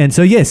 And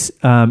so yes,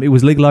 it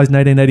was legalized in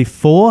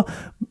 1884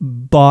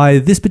 by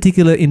this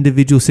particular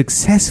individual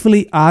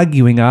successfully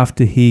arguing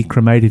after he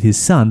cremated his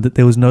son that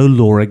there was no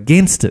law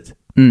against it.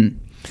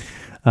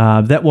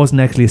 That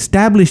wasn't actually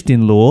established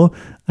in law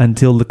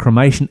until the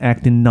Cremation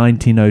Act in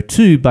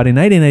 1902. But in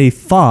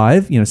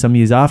 1885, some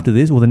years after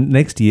this, or the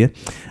next year,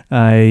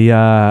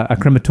 a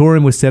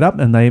crematorium was set up,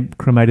 and they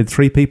cremated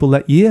 3 people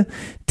that year,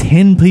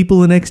 10 people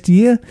the next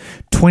year,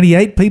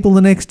 28 people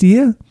the next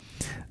year.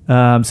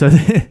 So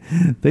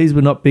these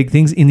were not big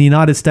things. In the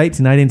United States,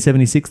 in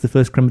 1876, the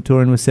first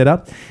crematorium was set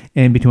up.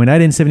 And between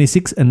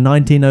 1876 and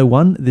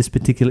 1901, this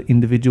particular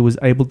individual was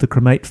able to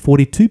cremate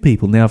 42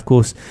 people. Now, of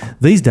course,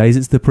 these days,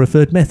 it's the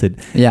preferred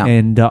method. Yeah.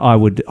 And I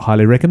would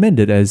highly recommend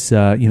it as,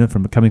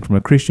 coming from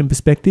a Christian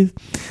perspective.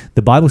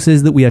 The Bible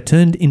says that we are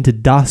turned into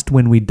dust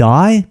when we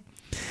die.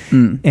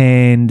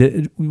 And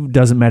it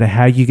doesn't matter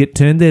how you get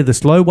turned there, the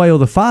slow way or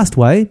the fast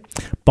way,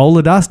 bowl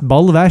of dust,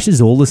 bowl of ashes,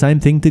 all the same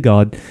thing to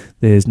God.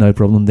 There's no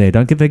problem there.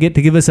 Don't forget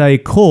to give us a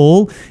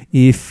call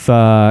if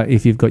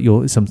you've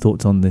got some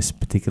thoughts on this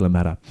particular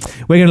matter.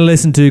 We're going to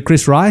listen to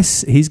Chris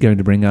Rice. He's going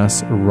to bring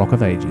us Rock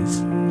of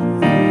Ages.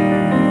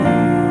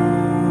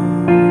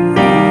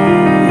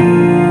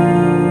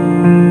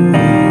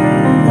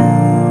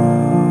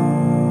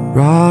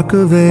 Rock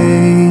of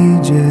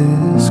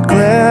ages,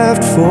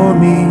 cleft for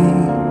me.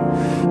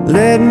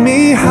 Let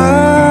me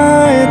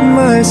hide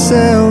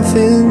myself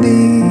in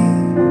thee.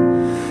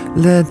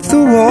 Let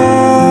the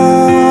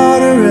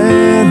water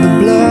and the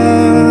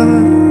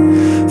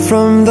blood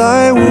from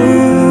thy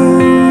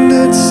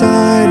wounded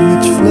side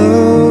which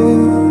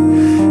flow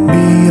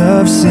be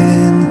of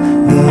sin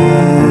the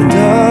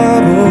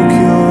double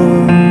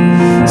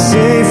cure.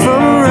 Save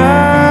from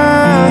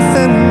wrath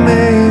and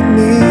make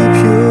me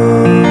pure.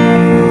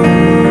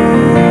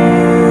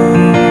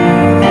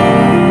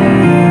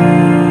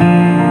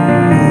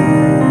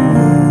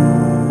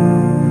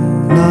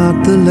 Not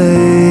the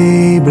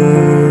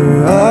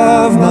labor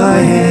of my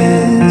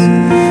hands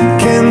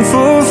can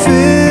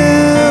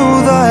fulfill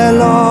thy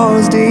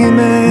laws'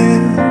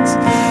 demands.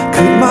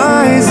 Could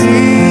my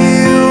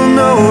zeal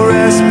no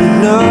respite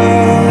know?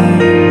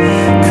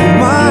 Could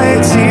my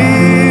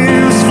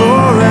tears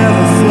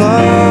forever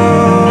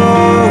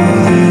flow?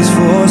 These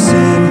for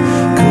sin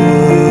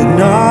could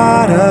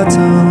not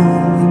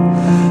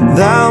atone.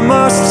 Thou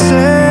must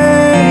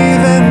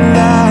save and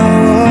thou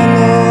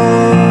alone.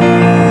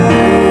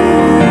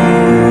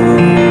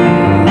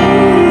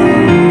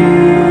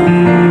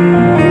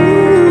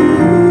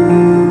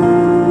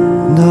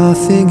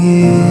 Nothing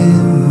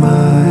in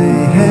my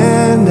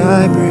hand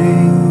I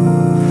bring,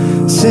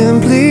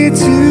 simply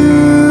to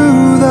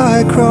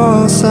thy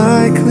cross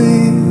I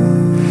cling.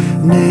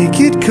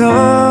 Naked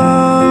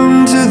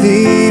come to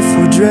thee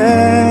for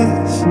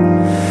dress,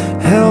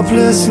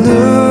 helpless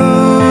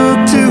look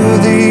to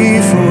thee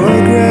for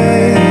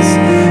grace.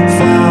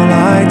 Foul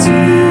I to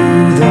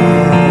the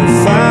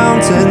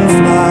fountain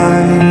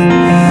fly,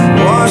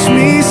 wash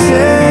me,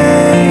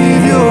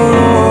 Savior,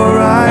 or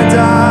I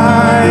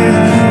die.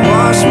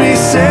 Wash me,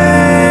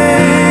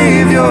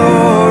 Savior,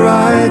 or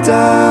I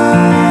die.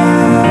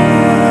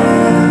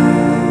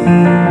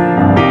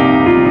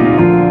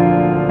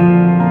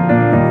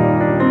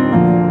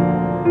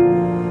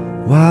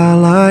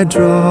 While I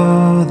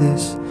draw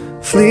this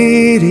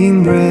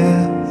fleeting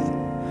breath,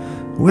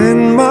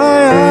 when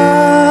my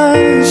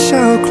eyes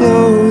shall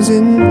close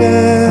in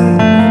death,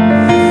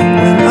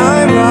 when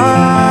I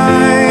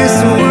rise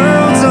to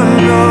worlds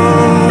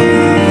unknown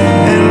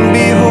and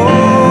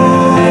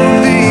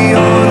behold thee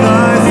on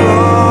thy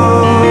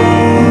throne,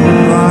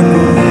 Rock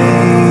of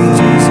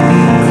ages,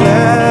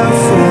 cleft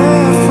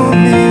for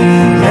me.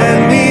 Let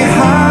me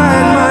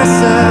hide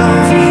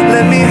myself,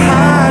 let me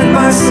hide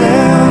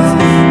myself,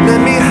 let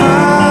me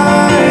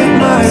hide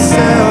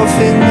myself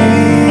in thee.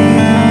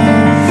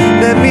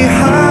 Let me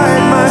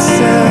hide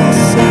myself,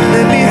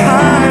 let me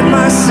hide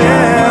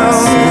myself,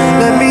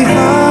 let me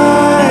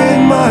hide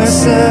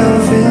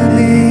myself in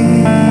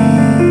thee.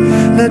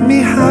 Let me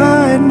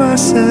hide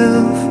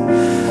myself,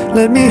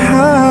 let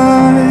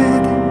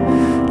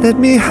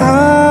me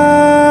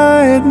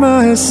hide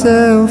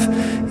myself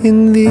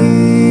in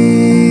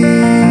thee.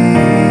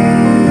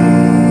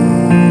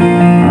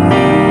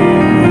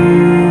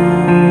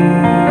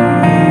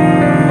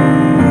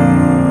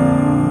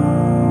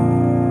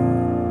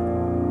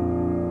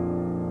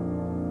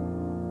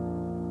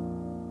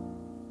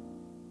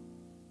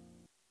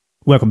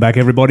 Welcome back,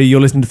 everybody. You're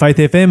listening to Faith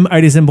FM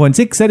 87.6,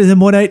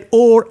 87.8,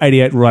 or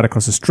 88 right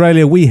across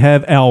Australia. We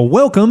have our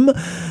welcome,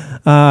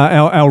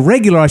 our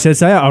regular, I should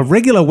say, our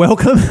regular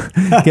welcome,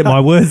 get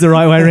my words the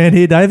right way around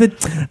here, David,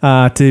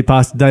 to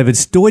Pastor David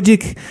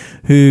Stojic,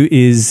 who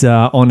is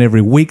on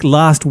every week.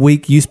 Last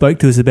week, you spoke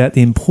to us about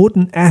the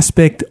important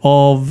aspect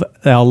of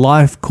our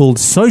life called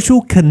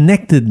social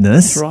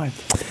connectedness. That's right.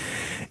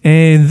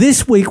 And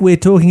this week we're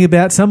talking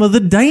about some of the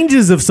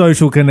dangers of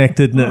social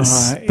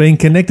connectedness. Being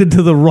connected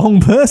to the wrong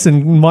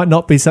person might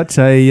not be such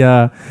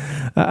a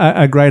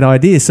great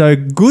idea. So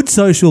good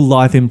social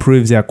life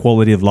improves our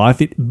quality of life.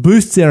 It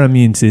boosts our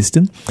immune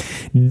system,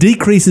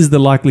 decreases the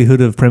likelihood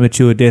of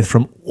premature death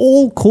from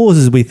all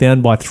causes we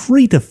found by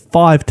 3 to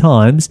 5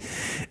 times.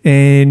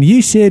 And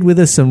you shared with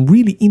us some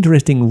really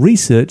interesting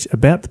research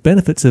about the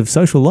benefits of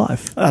social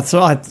life. That's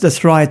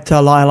right,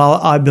 Lyle.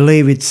 I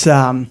believe it's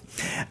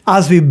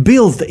as we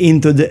build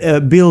into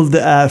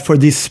the for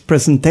this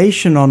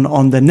presentation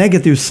on the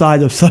negative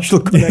side of social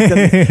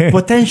connectedness,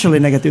 potentially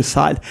negative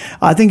side.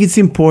 I think it's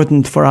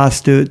important for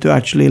us to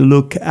actually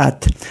look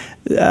at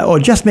or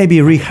just maybe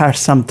rehash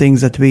some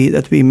things that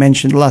we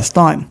mentioned last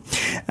time.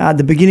 At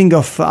the beginning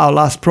of our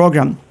last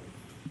program,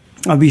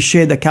 we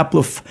shared a couple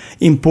of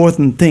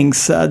important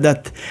things.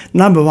 That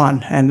number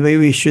one, and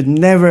we should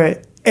never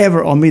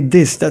ever omit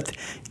this, that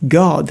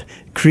God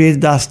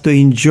created us to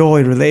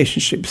enjoy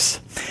relationships,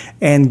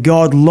 and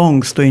God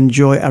longs to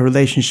enjoy a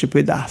relationship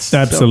with us.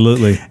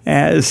 Absolutely.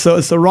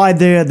 So right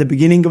there at the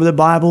beginning of the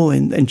Bible,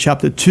 in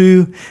chapter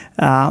 2,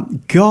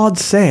 God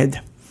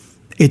said,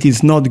 "It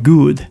is not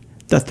good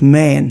that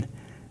man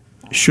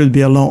should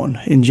be alone,"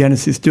 in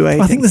Genesis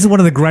 2:8. I think this is one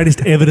of the greatest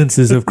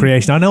evidences of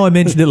creation. I know I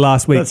mentioned it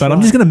last week, but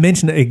I'm just going to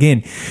mention it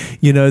again.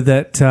 You know,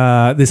 that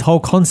this whole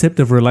concept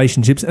of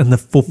relationships and the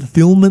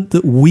fulfillment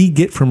that we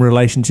get from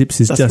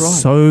relationships is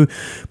so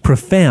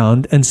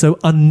profound and so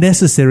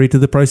unnecessary to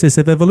the process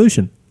of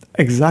evolution.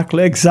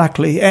 Exactly.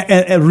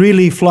 It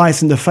really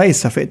flies in the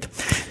face of it.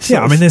 So,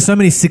 Yeah, I mean, there's so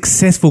many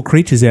successful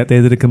creatures out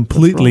there that are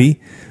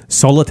completely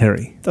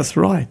solitary. That's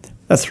right.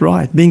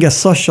 Being a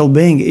social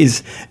being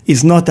is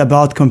not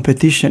about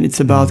competition. It's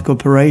about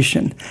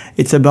cooperation.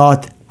 It's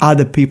about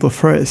other people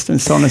first,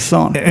 and so on and so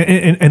on.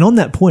 And on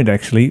that point,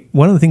 actually,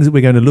 one of the things that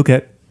we're going to look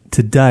at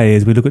today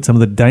as we look at some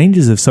of the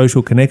dangers of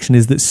social connection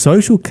is that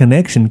social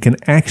connection can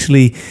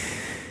actually,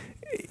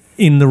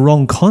 in the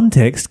wrong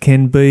context,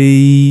 can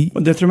be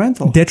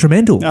Detrimental.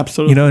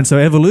 Absolutely. You know, and so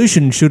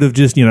evolution should have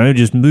just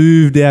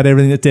moved out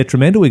everything that's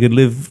detrimental. We could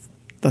live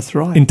That's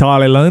right.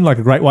 entirely alone like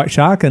a great white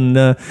shark and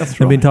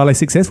be entirely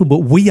successul.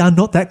 But we are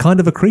not that kind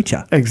of a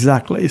creature.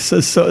 Exactly.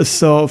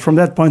 So from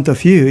that point of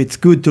view, it's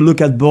good to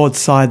look at both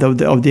sides of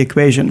the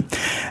equation.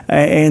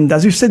 And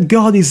as you said,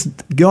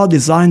 God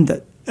designed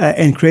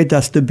and created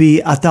us to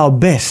be at our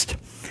best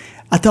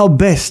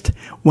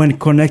when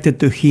connected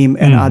to Him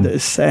and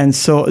others. And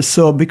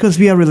so because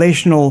we are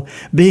relational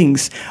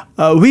beings,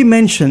 we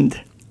mentioned,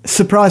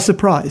 surprise,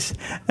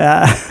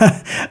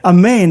 a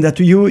man that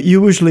you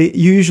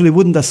usually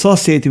wouldn't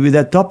associate with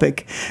that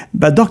topic,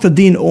 but Dr.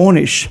 Dean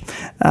Ornish,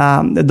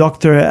 the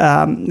doctor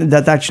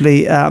that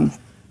actually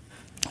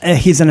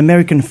he's an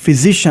American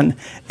physician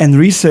and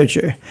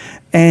researcher,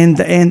 and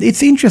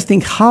it's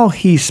interesting how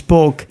he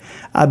spoke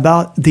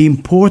about the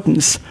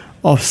importance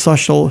of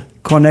social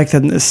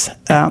connectedness.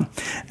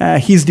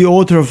 He's the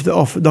author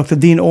of Dr.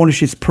 Dean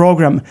Ornish's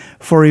program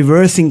for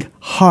reversing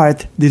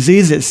heart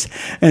diseases,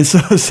 and so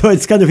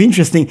it's kind of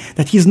interesting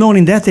that he's known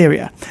in that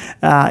area.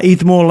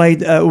 Eat more,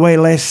 way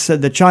less.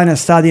 The China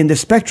study and the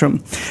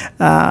spectrum.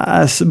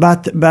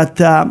 But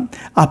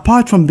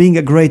apart from being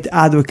a great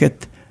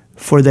advocate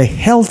for the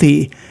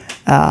healthy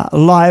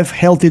life,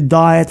 healthy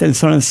diet, and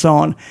so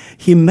on,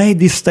 he made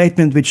this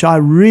statement, which I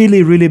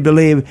really, really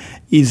believe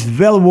is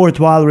well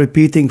worthwhile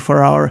repeating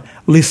for our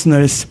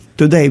listeners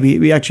today.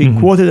 We actually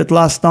quoted it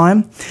last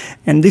time,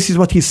 and this is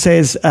what he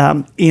says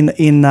in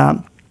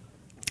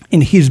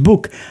his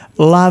book,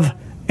 Love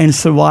and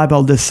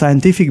Survival: The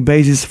Scientific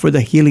Basis for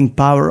the Healing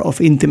Power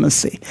of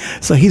Intimacy.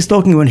 So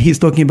when he's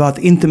talking about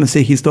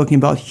intimacy, he's talking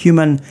about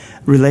human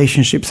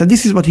relationships. And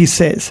this is what he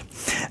says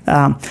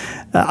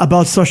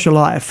about social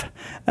life.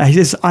 He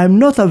says, I'm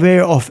not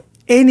aware of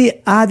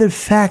any other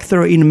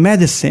factor in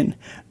medicine,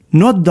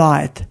 not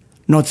diet,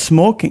 not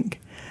smoking,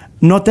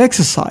 not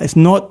exercise,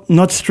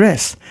 not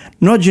stress,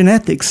 not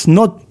genetics,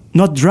 not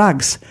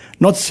drugs,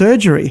 not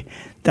surgery,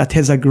 that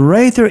has a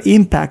greater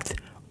impact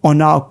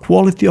on our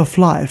quality of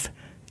life,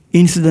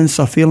 incidence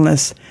of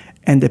illness,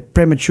 and the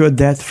premature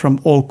death from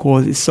all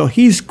causes. So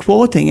he's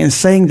quoting and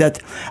saying that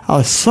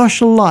our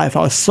social life,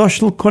 our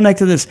social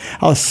connectedness,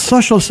 our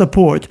social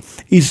support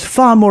is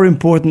far more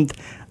important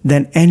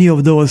than any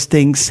of those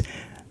things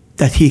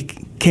that he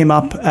came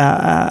up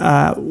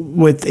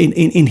with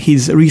in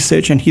his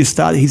research and his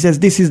study. He says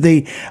this is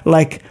the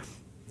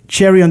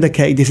cherry on the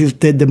cake. This is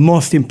the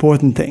most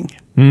important thing.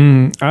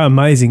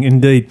 Amazing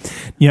indeed.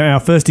 You know, our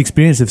first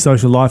experience of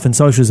social life and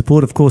social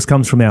support, of course,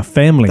 comes from our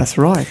family. That's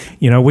right.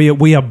 You know,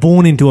 we are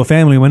born into a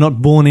family. We're not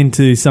born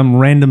into some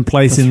random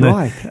place That's in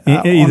right.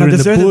 either in the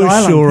bush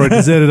island. or a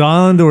deserted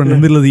island or in the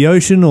middle of the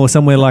ocean or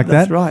somewhere like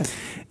that. That's right.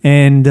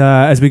 And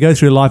as we go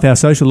through life, our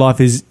social life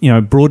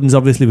broadens.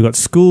 Obviously, we've got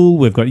school,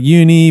 we've got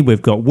uni,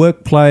 we've got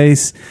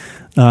workplace.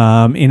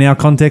 In our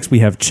context, we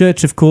have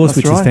church, of course,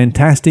 which is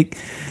fantastic.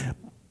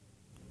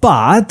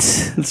 But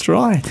that's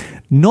right.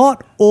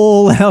 Not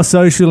all our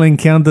social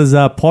encounters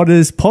are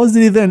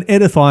positive and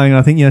edifying.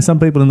 I think some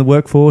people in the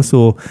workforce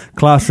or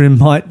classroom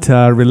might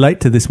relate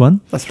to this one.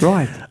 That's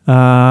right.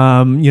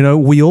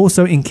 We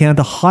also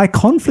encounter high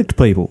conflict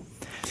people.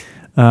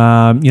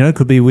 It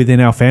could be within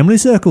our family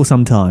circle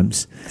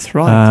sometimes. That's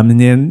right. And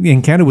the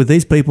encounter with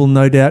these people,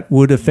 no doubt,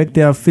 would affect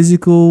our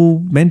physical,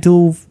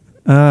 mental,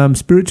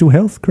 spiritual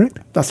health, correct?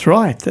 That's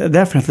right,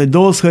 definitely.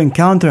 Those who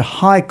encounter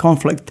high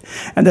conflict,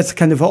 and that's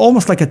kind of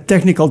almost like a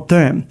technical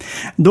term,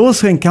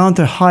 those who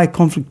encounter high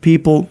conflict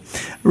people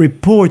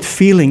report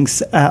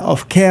feelings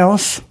of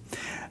chaos,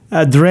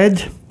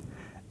 dread,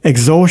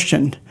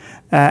 exhaustion,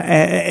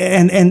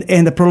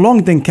 and a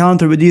prolonged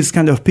encounter with these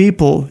kind of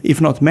people,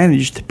 if not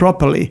managed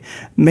properly,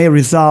 may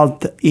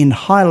result in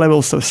high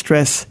levels of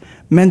stress,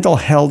 mental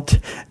health,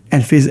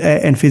 and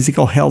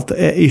physical health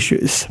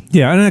issues.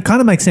 Yeah, and it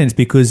kind of makes sense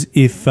because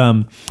if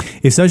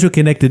social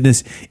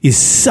connectedness is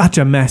such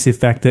a massive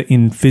factor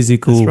in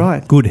physical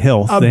good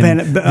health,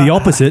 then the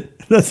opposite.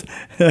 That's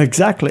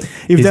exactly.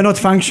 If they're not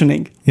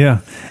functioning. Yeah,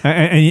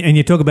 and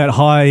you talk about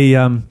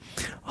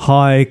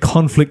high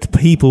conflict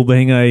people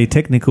being a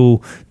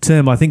technical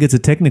term. I think it's a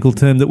technical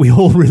term that we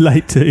all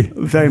relate to.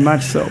 Very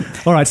much so.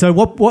 All right, so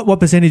what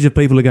percentage of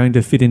people are going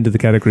to fit into the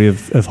category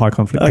of high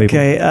conflict people?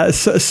 Okay,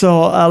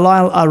 so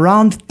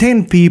around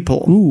 10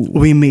 people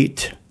we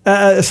meet.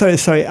 About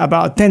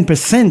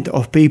 10%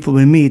 of people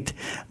we meet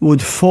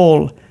would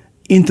fall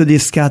into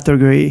this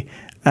category,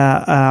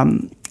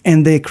 and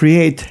they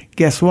create,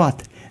 guess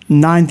what?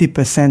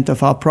 90%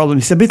 of our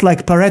problems. It's a bit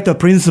like Pareto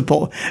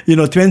principle,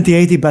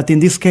 20-80, but in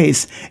this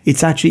case,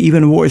 it's actually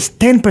even worse.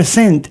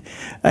 10%,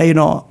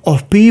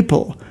 of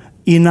people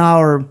in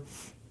our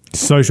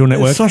Social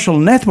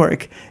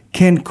network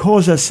can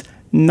cause us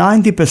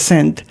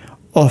 90%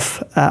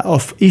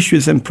 of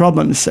issues and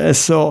problems.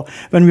 So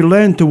when we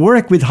learn to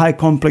work with high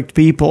conflict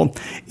people,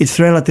 it's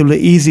relatively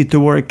easy to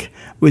work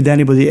with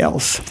anybody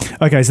else.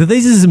 Okay, so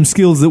these are some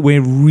skills that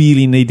we're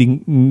really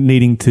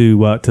needing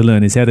to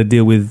learn, is how to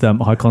deal with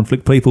high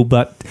conflict people.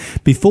 But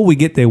before we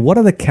get there, what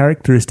are the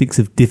characteristics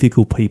of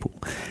difficult people?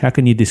 How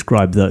can you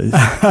describe those?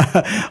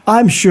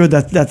 I'm sure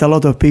that a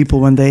lot of people,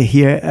 when they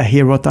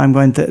hear what I'm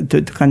going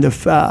to kind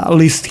of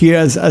list here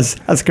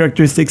as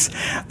characteristics,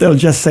 they'll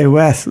just say,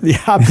 "Well,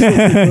 yeah,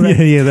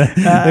 absolutely."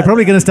 They're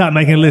probably going to start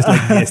making a list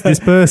like, yes, this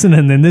person,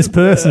 and then this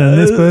person, and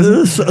this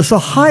person. So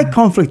high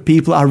conflict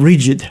people are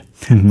rigid.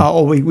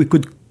 Or we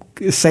could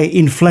say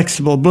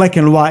inflexible, black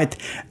and white.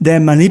 They're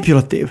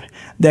manipulative,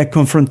 they're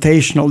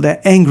confrontational,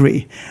 they're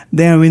angry,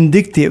 they're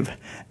vindictive.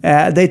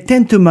 They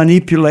tend to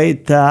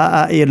manipulate,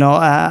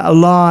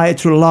 lie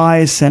through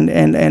lies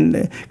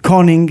and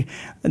conning.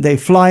 They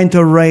fly into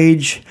a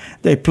rage.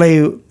 They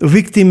play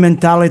victim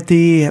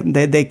mentality.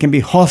 They can be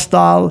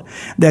hostile.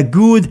 They're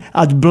good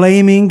at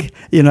blaming,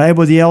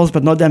 everybody else,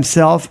 but not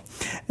themselves.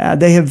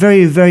 They have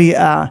very, very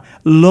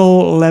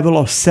low level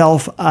of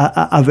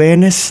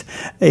self-awareness.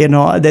 They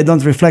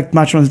don't reflect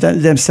much on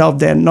themselves.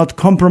 They're not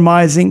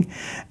compromising.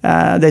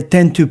 They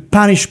tend to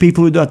punish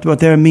people with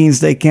whatever means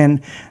they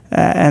can.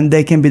 And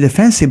they can be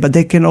defensive, but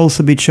they can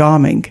also be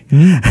charming.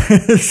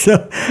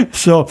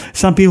 So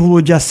some people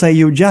would just say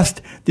you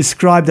just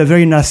described a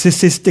very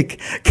narcissistic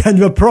kind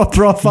of a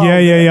profile.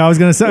 Yeah. I was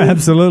going to say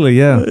absolutely.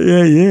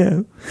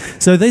 Yeah.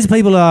 So these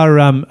people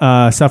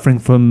are suffering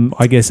from,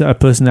 I guess, a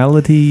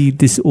personality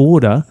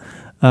disorder.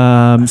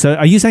 So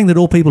are you saying that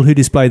all people who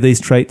display these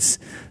traits,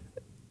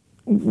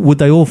 would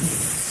they all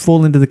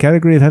fall into the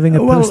category of having a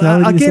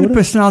personality disorder? Again,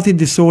 personality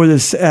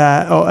disorders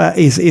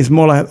is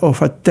more like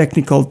of a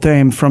technical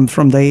term from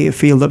the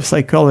field of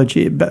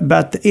psychology.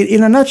 But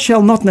in a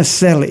nutshell, not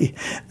necessarily.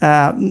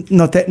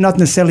 Not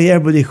necessarily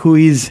everybody who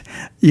is,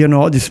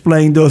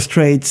 displaying those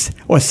traits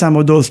or some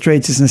of those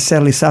traits is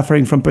necessarily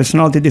suffering from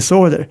personality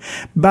disorder.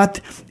 But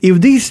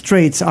if these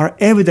traits are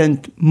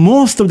evident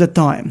most of the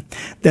time,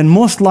 then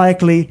most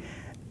likely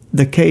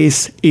the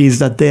case is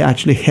that they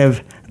actually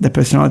have the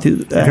personality.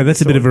 Okay,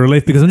 that's a bit of a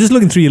relief, because I'm just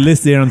looking through your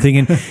list there. I'm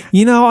thinking,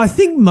 I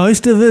think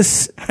most of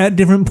us at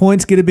different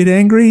points get a bit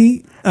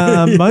angry.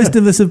 Most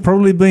of us have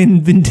probably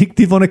been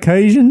vindictive on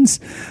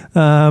occasions.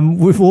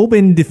 We've all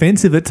been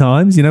defensive at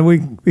times.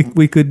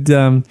 We could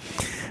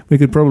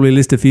probably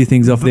list a few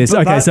things off there.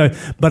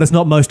 But it's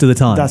not most of the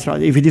time. That's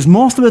right. If it is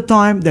most of the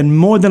time, then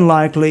more than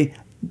likely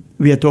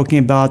we are talking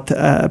about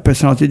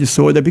personality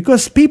disorder,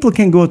 because people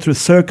can go through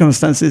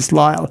circumstances,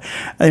 Lyle.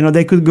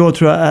 They could go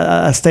through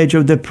a stage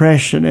of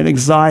depression and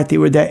anxiety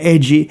where they're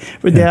edgy,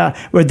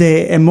 where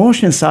their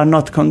emotions are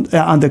not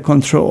under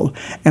control,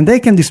 and they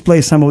can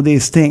display some of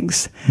these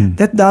things.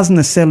 That doesn't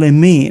necessarily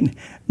mean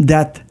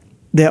that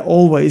they're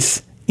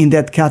always in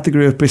that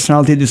category of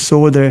personality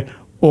disorder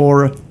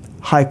or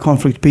high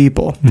conflict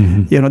people.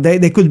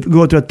 They could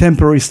go to a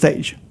temporary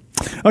stage.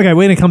 Okay,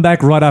 we're going to come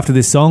back right after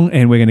this song,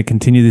 and we're going to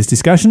continue this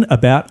discussion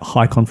about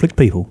high conflict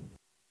people.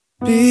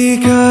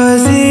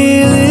 Because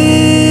he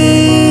lives,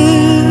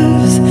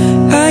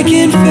 I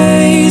can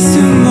face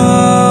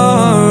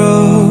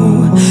tomorrow.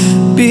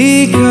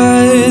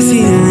 Because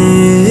he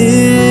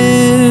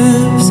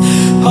lives,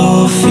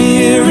 all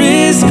fear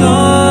is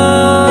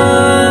gone.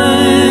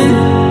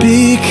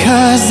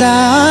 Because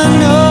I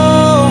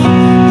know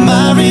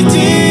my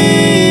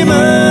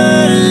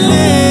Redeemer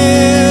lives.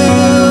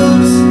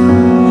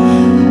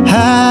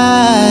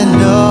 I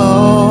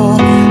know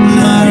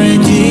my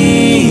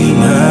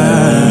Redeemer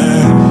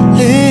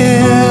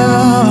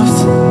lives.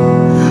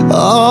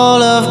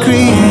 All of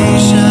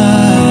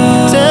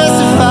creation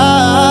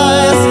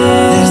testifies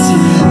this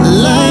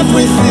life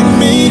within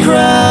me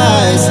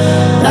cries.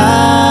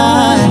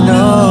 I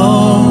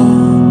know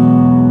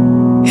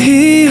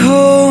he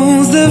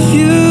holds the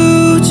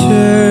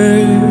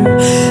future,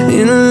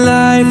 and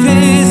life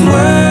is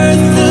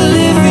worth the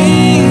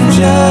living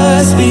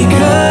just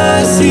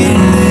because he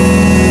lives.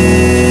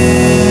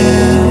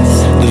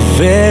 The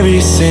very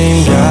same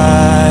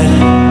God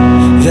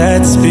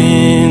that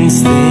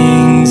spins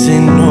things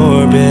in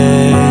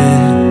orbit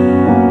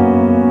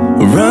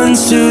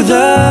runs to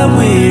the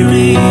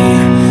weary,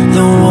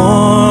 the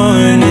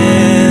worn,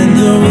 and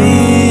the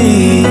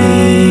weak.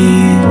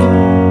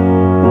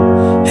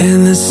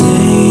 And the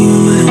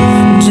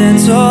same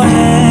gentle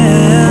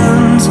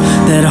hands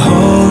that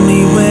hold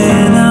me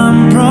when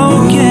I'm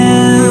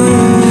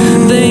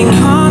broken, they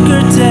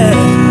conquer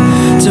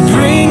death to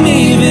bring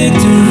me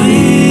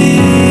victory.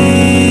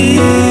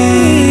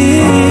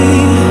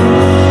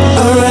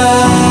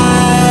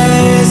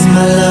 Arise,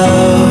 my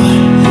love.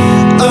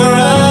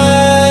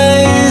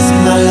 Arise,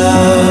 my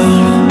love.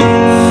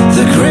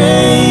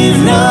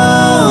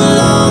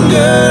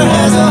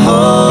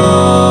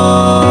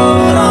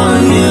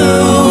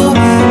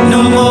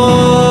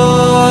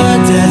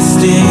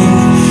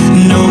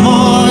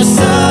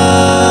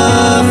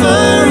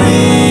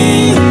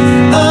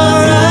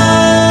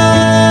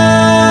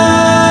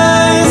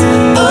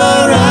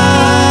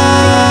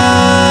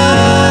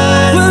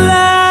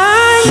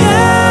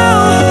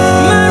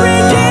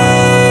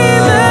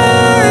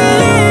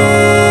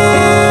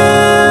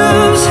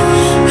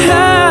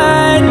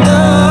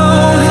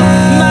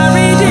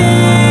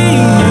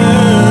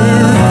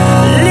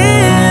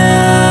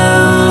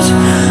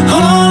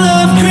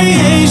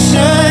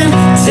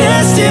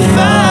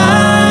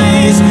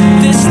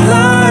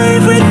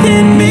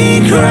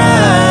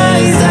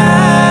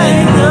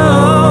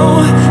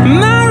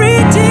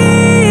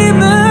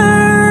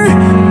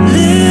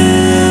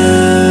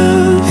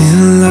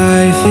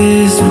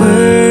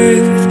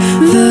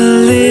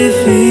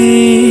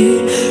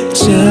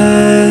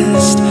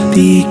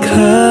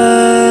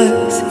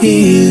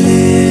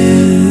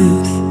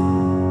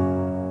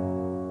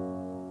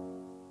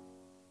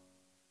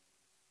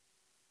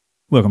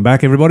 Welcome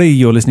back, everybody.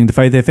 You're listening to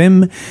Faith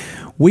FM.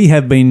 We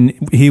have been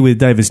here with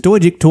David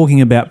Stojic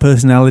talking about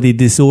personality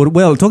disorder.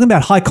 Well, talking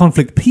about high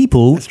conflict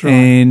people. That's right.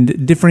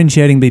 And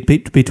differentiating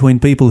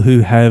between people who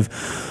have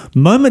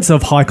moments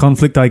of high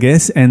conflict, I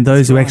guess, and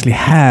those who actually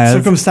have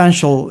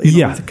circumstantial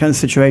kind of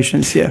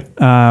situations.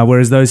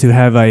 whereas those who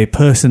have a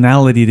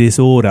personality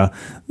disorder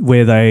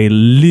where they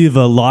live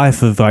a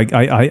life of,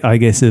 I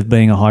guess, of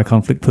being a high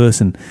conflict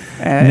person.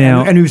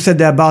 And we've said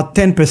that about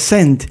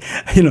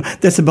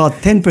 10%, that's about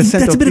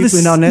 10% of people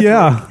in our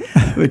network,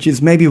 which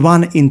is maybe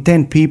 1 in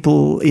 10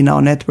 people in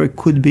our network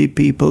could be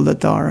people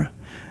that are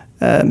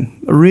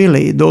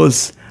really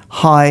those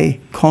high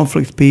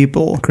conflict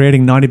people.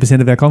 Creating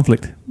 90% of our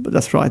conflict. But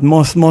that's right.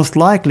 Most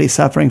likely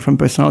suffering from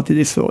personality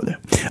disorder.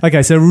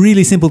 Okay, so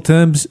really simple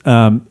terms,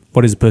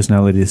 what is a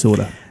personality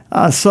disorder?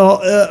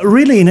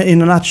 Really,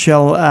 in a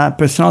nutshell,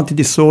 personality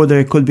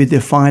disorder could be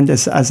defined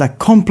as a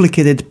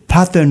complicated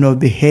pattern of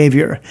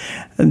behavior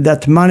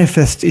that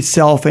manifests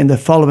itself in the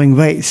following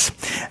ways,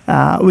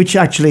 which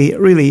actually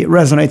really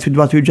resonates with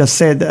what we just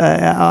said.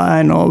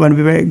 I know when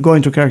we were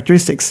going through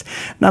characteristics.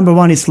 Number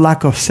one is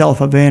lack of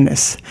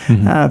self-awareness.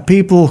 Mm-hmm.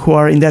 People who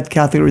are in that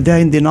category, they're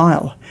in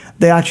denial.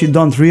 They actually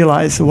don't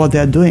realize what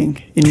they're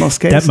doing in most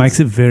cases. That makes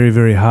it very,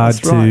 very hard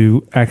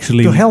to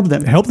actually help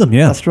them. Help them,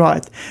 yeah. That's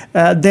right.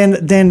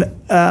 Then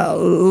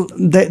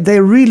they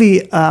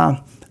really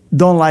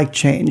don't like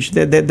change.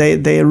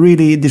 They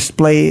really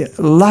display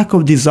lack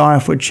of desire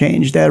for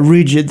change. They're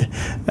rigid,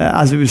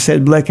 as we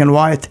said, black and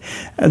white.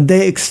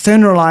 They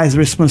externalize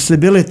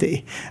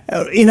responsibility.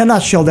 In a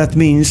nutshell, that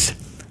means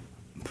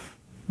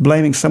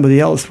blaming somebody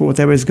else for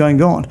whatever is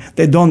going on.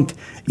 They don't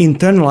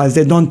internalize,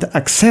 they don't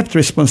accept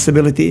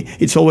responsibility.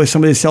 It's always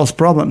somebody else's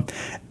problem.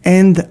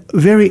 And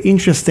very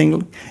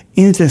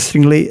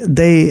interestingly,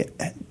 they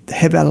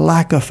have a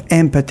lack of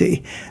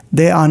empathy.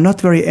 They are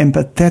not very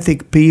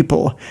empathetic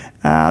people.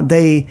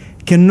 They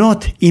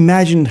cannot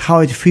imagine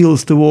how it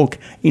feels to walk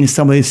in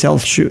somebody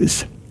else's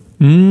shoes.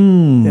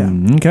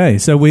 Okay,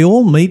 so we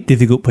all meet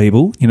difficult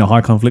people,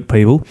 high conflict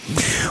people.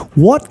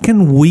 What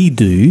can we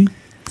do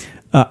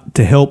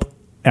to help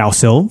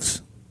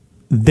ourselves,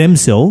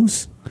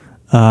 themselves?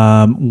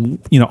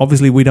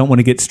 Obviously we don't want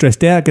to get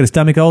stressed out, get a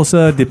stomach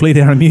ulcer, deplete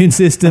our immune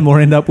system, or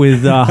end up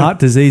with heart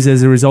disease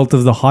as a result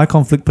of the high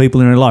conflict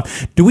people in our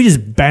life. Do we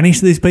just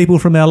banish these people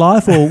from our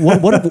life, or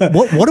what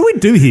do we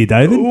do here,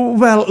 David?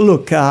 Well,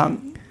 look,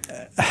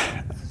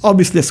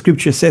 obviously the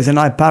scripture says, and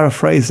I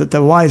paraphrase, that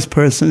a wise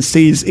person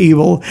sees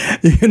evil,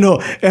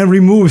 and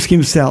removes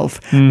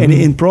himself. Mm-hmm. And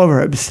in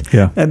Proverbs.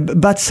 Yeah.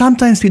 But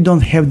sometimes we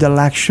don't have the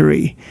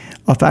luxury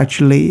of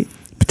actually,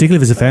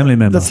 particularly if it's a family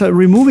member, that's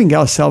removing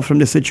ourselves from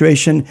the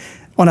situation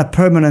on a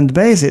permanent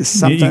basis.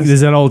 Sometimes. There's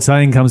that old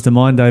saying comes to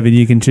mind, David,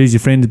 you can choose your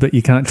friends, but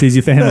you can't choose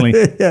your family.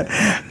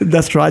 Yeah,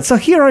 that's right. So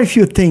here are a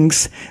few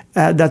things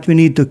that we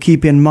need to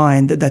keep in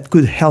mind that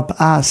could help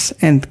us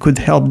and could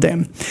help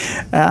them.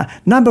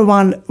 Number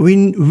one,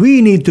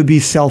 we need to be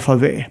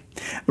self-aware.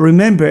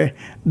 Remember,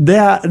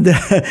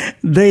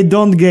 they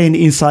don't gain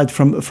insight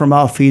from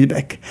our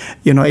feedback.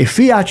 If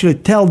we actually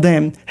tell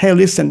them, hey,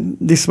 listen,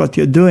 this is what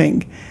you're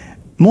doing,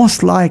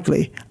 most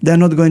likely they're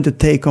not going to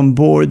take on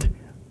board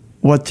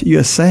what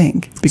you're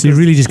saying. So you're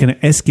really just going to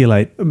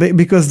escalate.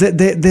 Because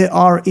they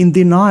are in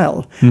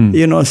denial.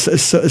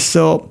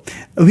 So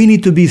we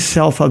need to be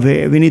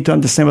self-aware. We need to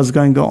understand what's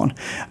going on.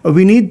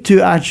 We need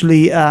to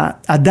actually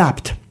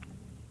adapt.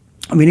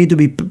 We need to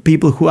be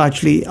people who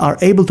actually are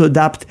able to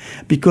adapt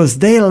because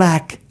they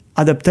lack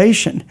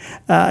adaptation.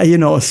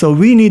 So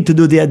we need to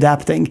do the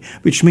adapting,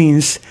 which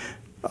means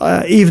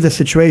if the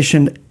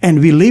situation, and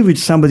we live with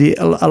somebody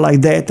like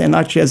that, and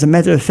actually, as a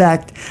matter of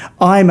fact,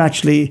 I'm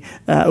actually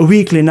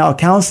weekly now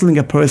counseling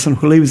a person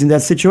who lives in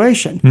that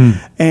situation,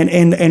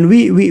 and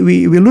we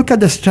look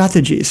at the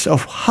strategies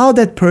of how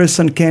that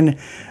person can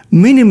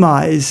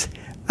minimize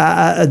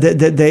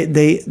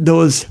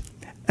those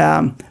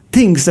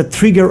things that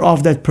trigger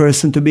off that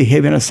person to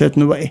behave in a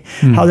certain way.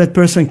 How that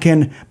person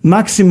can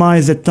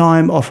maximize the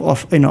time of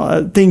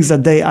things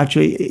that they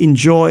actually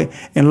enjoy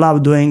and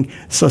love doing.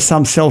 So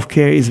some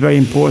self-care is very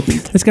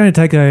important. It's going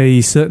to take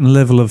a certain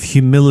level of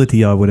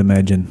humility, I would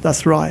imagine.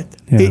 That's right.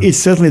 Yeah. It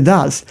certainly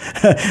does.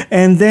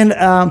 And then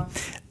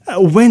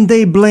when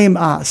they blame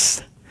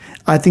us,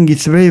 I think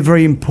it's very,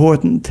 very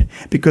important,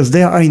 because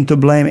they are into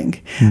blaming,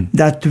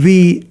 that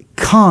we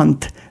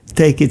can't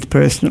take it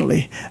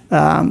personally.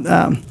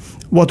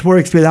 What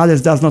works with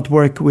others does not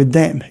work with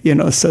them,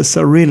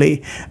 So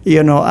really,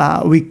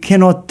 we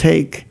cannot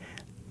take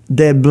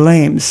their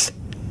blames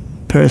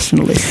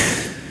personally.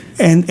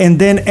 And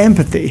then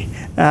empathy.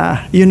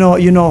 You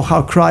know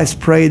how Christ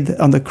prayed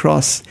on the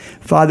cross,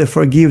 Father,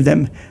 forgive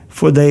them,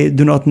 for they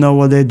do not know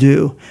what they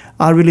do.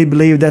 I really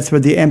believe that's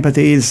where the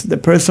empathy is. The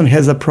person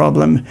has a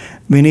problem.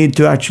 We need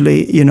to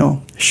actually,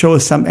 show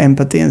some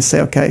empathy and say,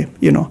 okay,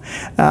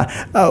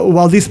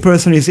 while this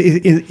person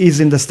is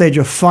in the stage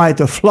of fight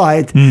or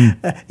flight,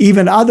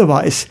 even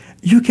otherwise,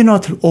 you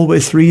cannot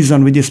always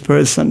reason with this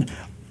person,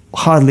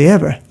 hardly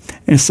ever.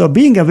 And so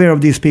being aware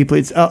of these people,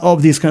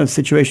 of this kind of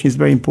situation is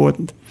very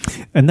important.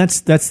 And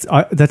that's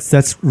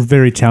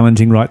very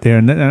challenging right there.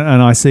 And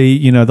I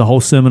see, the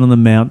whole Sermon on the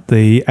Mount,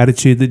 the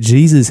attitude that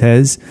Jesus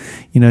has,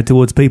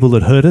 towards people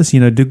that hurt us,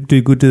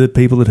 do good to the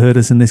people that hurt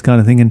us and this kind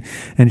of thing,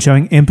 and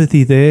showing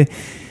empathy there.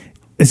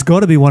 It's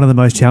got to be one of the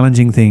most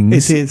challenging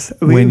things. It is.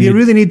 We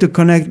really need to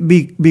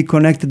be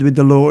connected with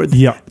the Lord.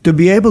 Yeah. To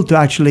be able to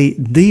actually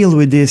deal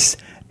with this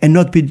and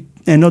not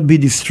be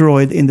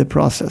destroyed in the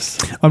process.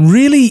 I'm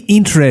really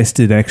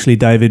interested, actually,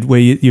 David, where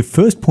your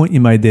first point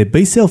you made there,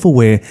 be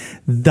self-aware.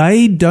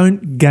 They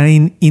don't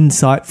gain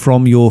insight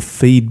from your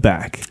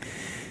feedback.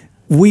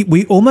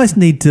 We almost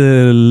need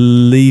to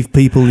leave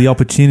people the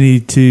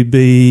opportunity to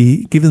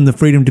give them the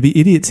freedom to be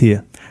idiots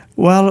here.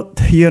 Well,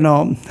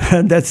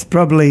 that's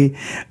probably,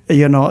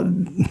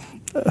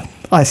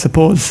 I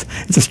suppose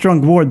it's a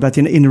strong word, but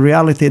in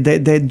reality,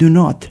 they do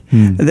not.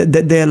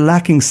 They're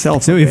lacking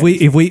self-awareness. So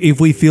if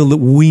we feel that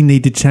we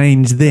need to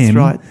change them,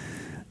 that's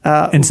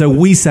right. And so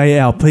we say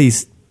our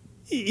piece.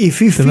 If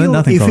we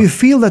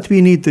feel that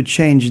we need to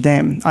change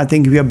them, I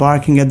think we are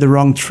barking at the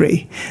wrong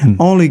tree.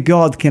 Only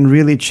God can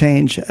really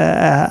change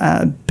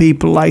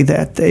people like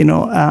that,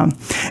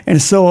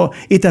 and so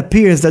it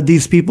appears that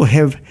these people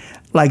have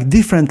like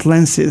different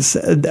lenses,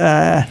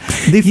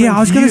 different. Yeah, I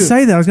was going to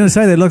say that.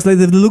 It looks like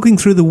they're looking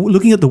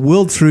at the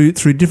world through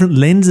different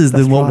lenses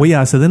than what we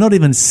are. So they're not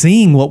even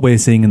seeing what we're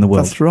seeing in the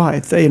world. That's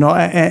right.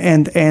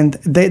 And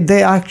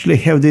they actually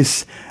have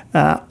this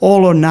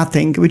all or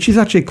nothing, which is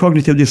actually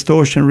cognitive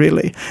distortion,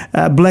 really.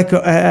 Black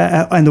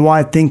and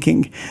white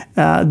thinking.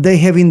 They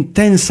have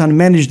intense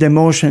unmanaged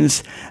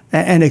emotions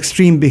and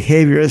extreme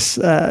behaviors,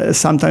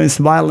 sometimes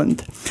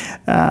violent.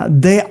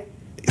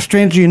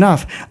 Strangely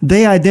enough,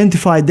 they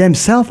identify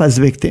themselves as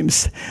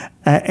victims,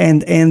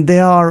 and they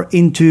are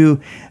into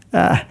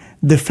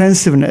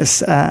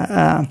defensiveness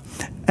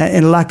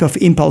and lack of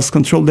impulse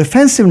control.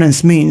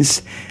 Defensiveness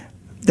means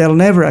they'll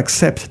never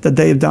accept that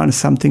they've done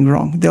something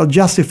wrong. They'll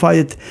justify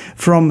it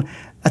from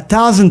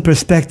 1,000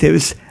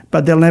 perspectives,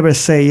 but they'll never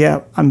say,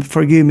 "Yeah,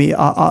 forgive me.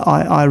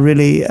 I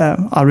really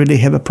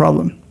have a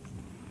problem."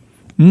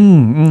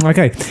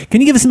 Okay. Can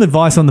you give us some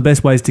advice on the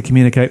best ways to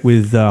communicate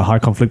with high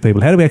conflict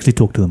people? How do we actually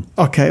talk to them?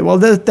 Okay, well,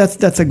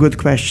 that's a good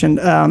question.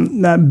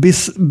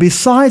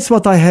 Besides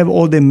what I have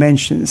already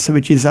mentioned,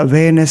 which is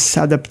awareness,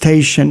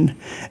 adaptation,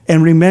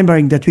 and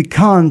remembering that we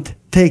can't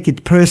take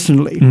it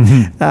personally.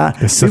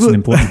 That's such an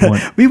important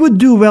point. We would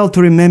do well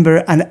to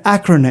remember an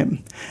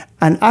acronym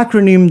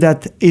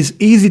that is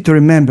easy to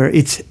remember.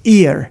 It's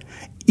EAR,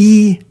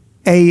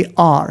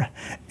 EAR,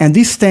 and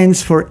this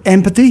stands for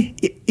empathy.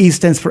 E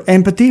stands for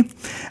empathy,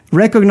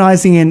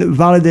 recognizing and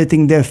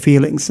validating their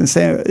feelings, and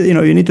say,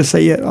 you need to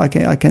say, yeah,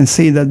 I can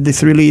see that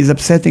this really is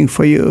upsetting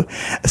for you.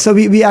 So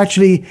we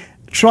actually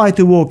try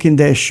to walk in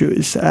their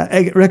shoes,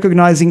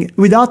 recognizing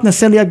without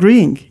necessarily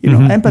agreeing.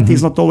 Empathy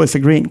is not always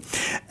agreeing.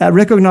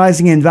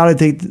 Recognizing and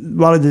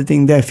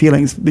validating their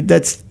feelings.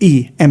 That's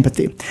E,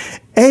 empathy.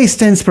 A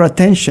stands for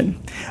attention.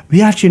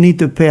 We actually need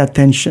to pay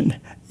attention,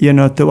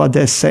 to what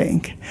they're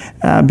saying,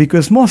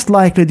 because most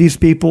likely these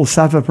people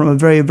suffer from a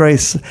very, very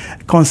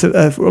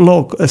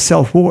low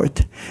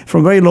self-worth,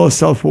 from very low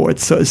self-worth.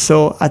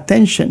 So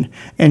attention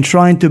and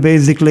trying to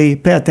basically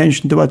pay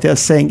attention to what they're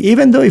saying,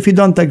 even though if you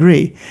don't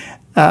agree,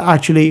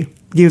 actually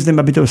gives them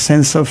a bit of a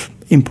sense of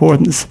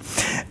importance.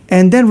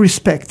 And then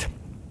respect.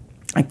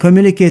 And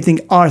communicating,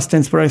 R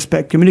stands for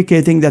respect,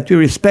 communicating that we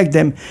respect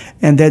them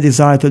and their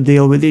desire to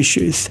deal with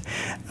issues.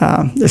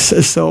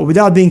 So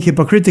without being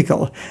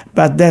hypocritical,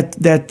 but that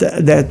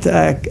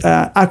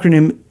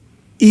acronym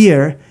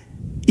EAR,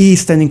 E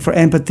standing for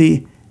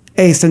empathy,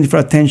 A standing for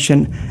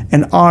attention,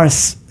 and R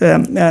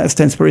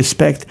stands for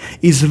respect,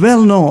 is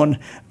well known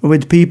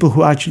with people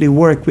who actually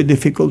work with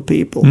difficult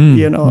people.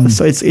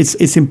 So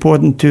it's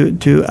important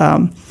to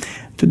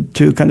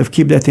kind of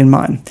keep that in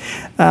mind.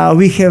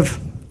 We have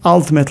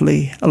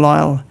ultimately,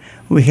 Lyle,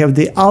 we have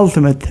the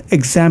ultimate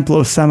example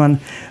of someone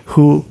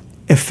who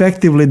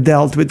effectively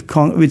dealt with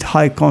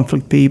high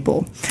conflict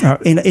people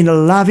in a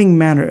loving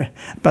manner,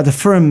 but a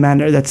firm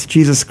manner. That's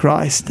Jesus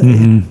Christ.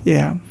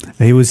 Yeah,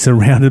 he was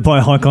surrounded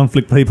by high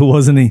conflict people,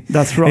 wasn't he?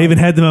 That's right. He even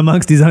had them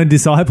amongst his own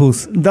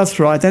disciples.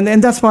 That's right,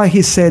 and that's why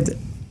he said,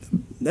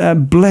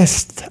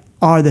 "Blessed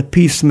are the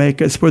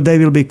peacemakers, for they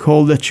will be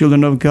called the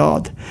children of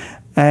God."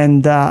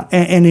 And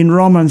in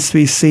Romans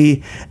we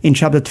see in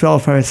chapter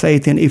 12 verse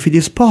 18, if it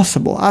is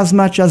possible, as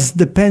much as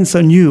depends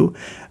on you,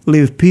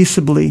 live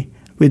peaceably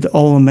with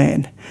all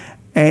men.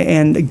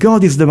 And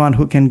God is the one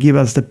who can give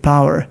us the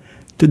power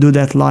to do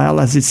that,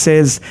 Lyle, as it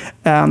says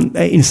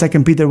in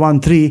 2 Peter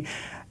 1:3,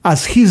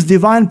 as his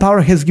divine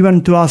power has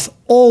given to us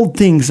all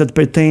things that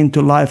pertain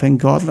to life and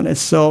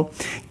godliness. So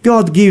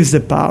God gives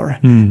the power,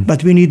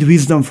 but we need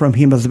wisdom from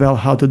Him as well,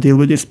 how to deal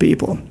with these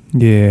people.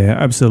 Yeah,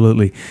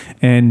 absolutely.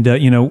 And,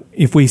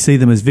 if we see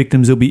them as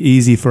victims, it'll be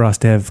easy for us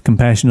to have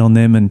compassion on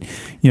them and,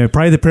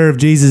 pray the prayer of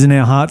Jesus in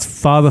our hearts.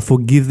 Father,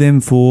 forgive them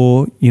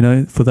for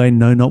they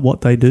know not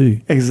what they do.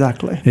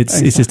 Exactly.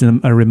 It's just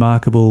a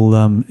remarkable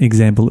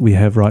example that we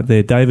have right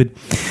there. David,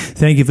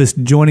 thank you for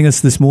joining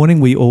us this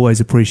morning. We always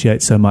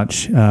appreciate so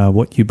much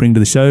what you bring to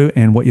the show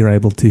and what you're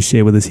able to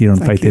share with us here on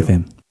Faith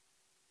FM.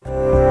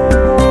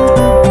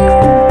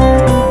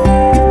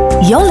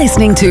 You're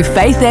listening to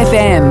Faith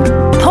FM,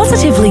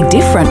 positively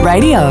different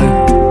radio.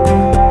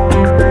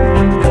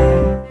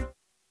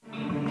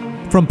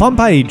 From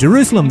Pompeii,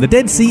 Jerusalem, the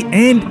Dead Sea,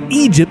 and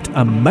Egypt,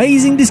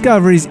 Amazing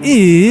Discoveries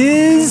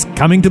is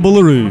coming to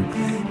Bullaroo.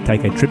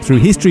 Take a trip through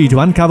history to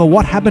uncover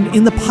what happened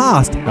in the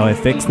past, how it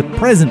affects the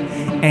present,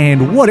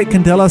 and what it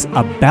can tell us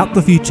about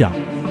the future.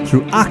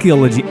 Through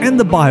archaeology and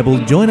the Bible,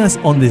 join us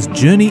on this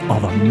journey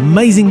of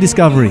amazing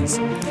discoveries.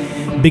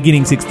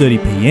 Beginning 6:30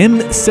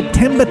 p.m,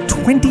 September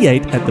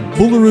 28 at the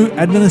Bullaroo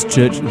Adventist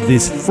Church,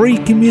 this free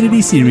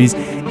community series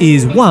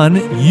is one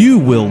you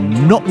will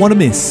not want to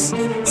miss.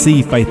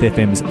 See Faith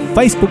FM's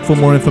Facebook for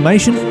more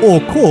information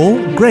or call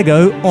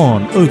Grego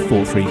on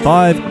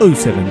 0435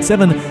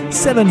 077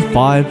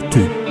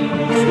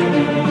 752.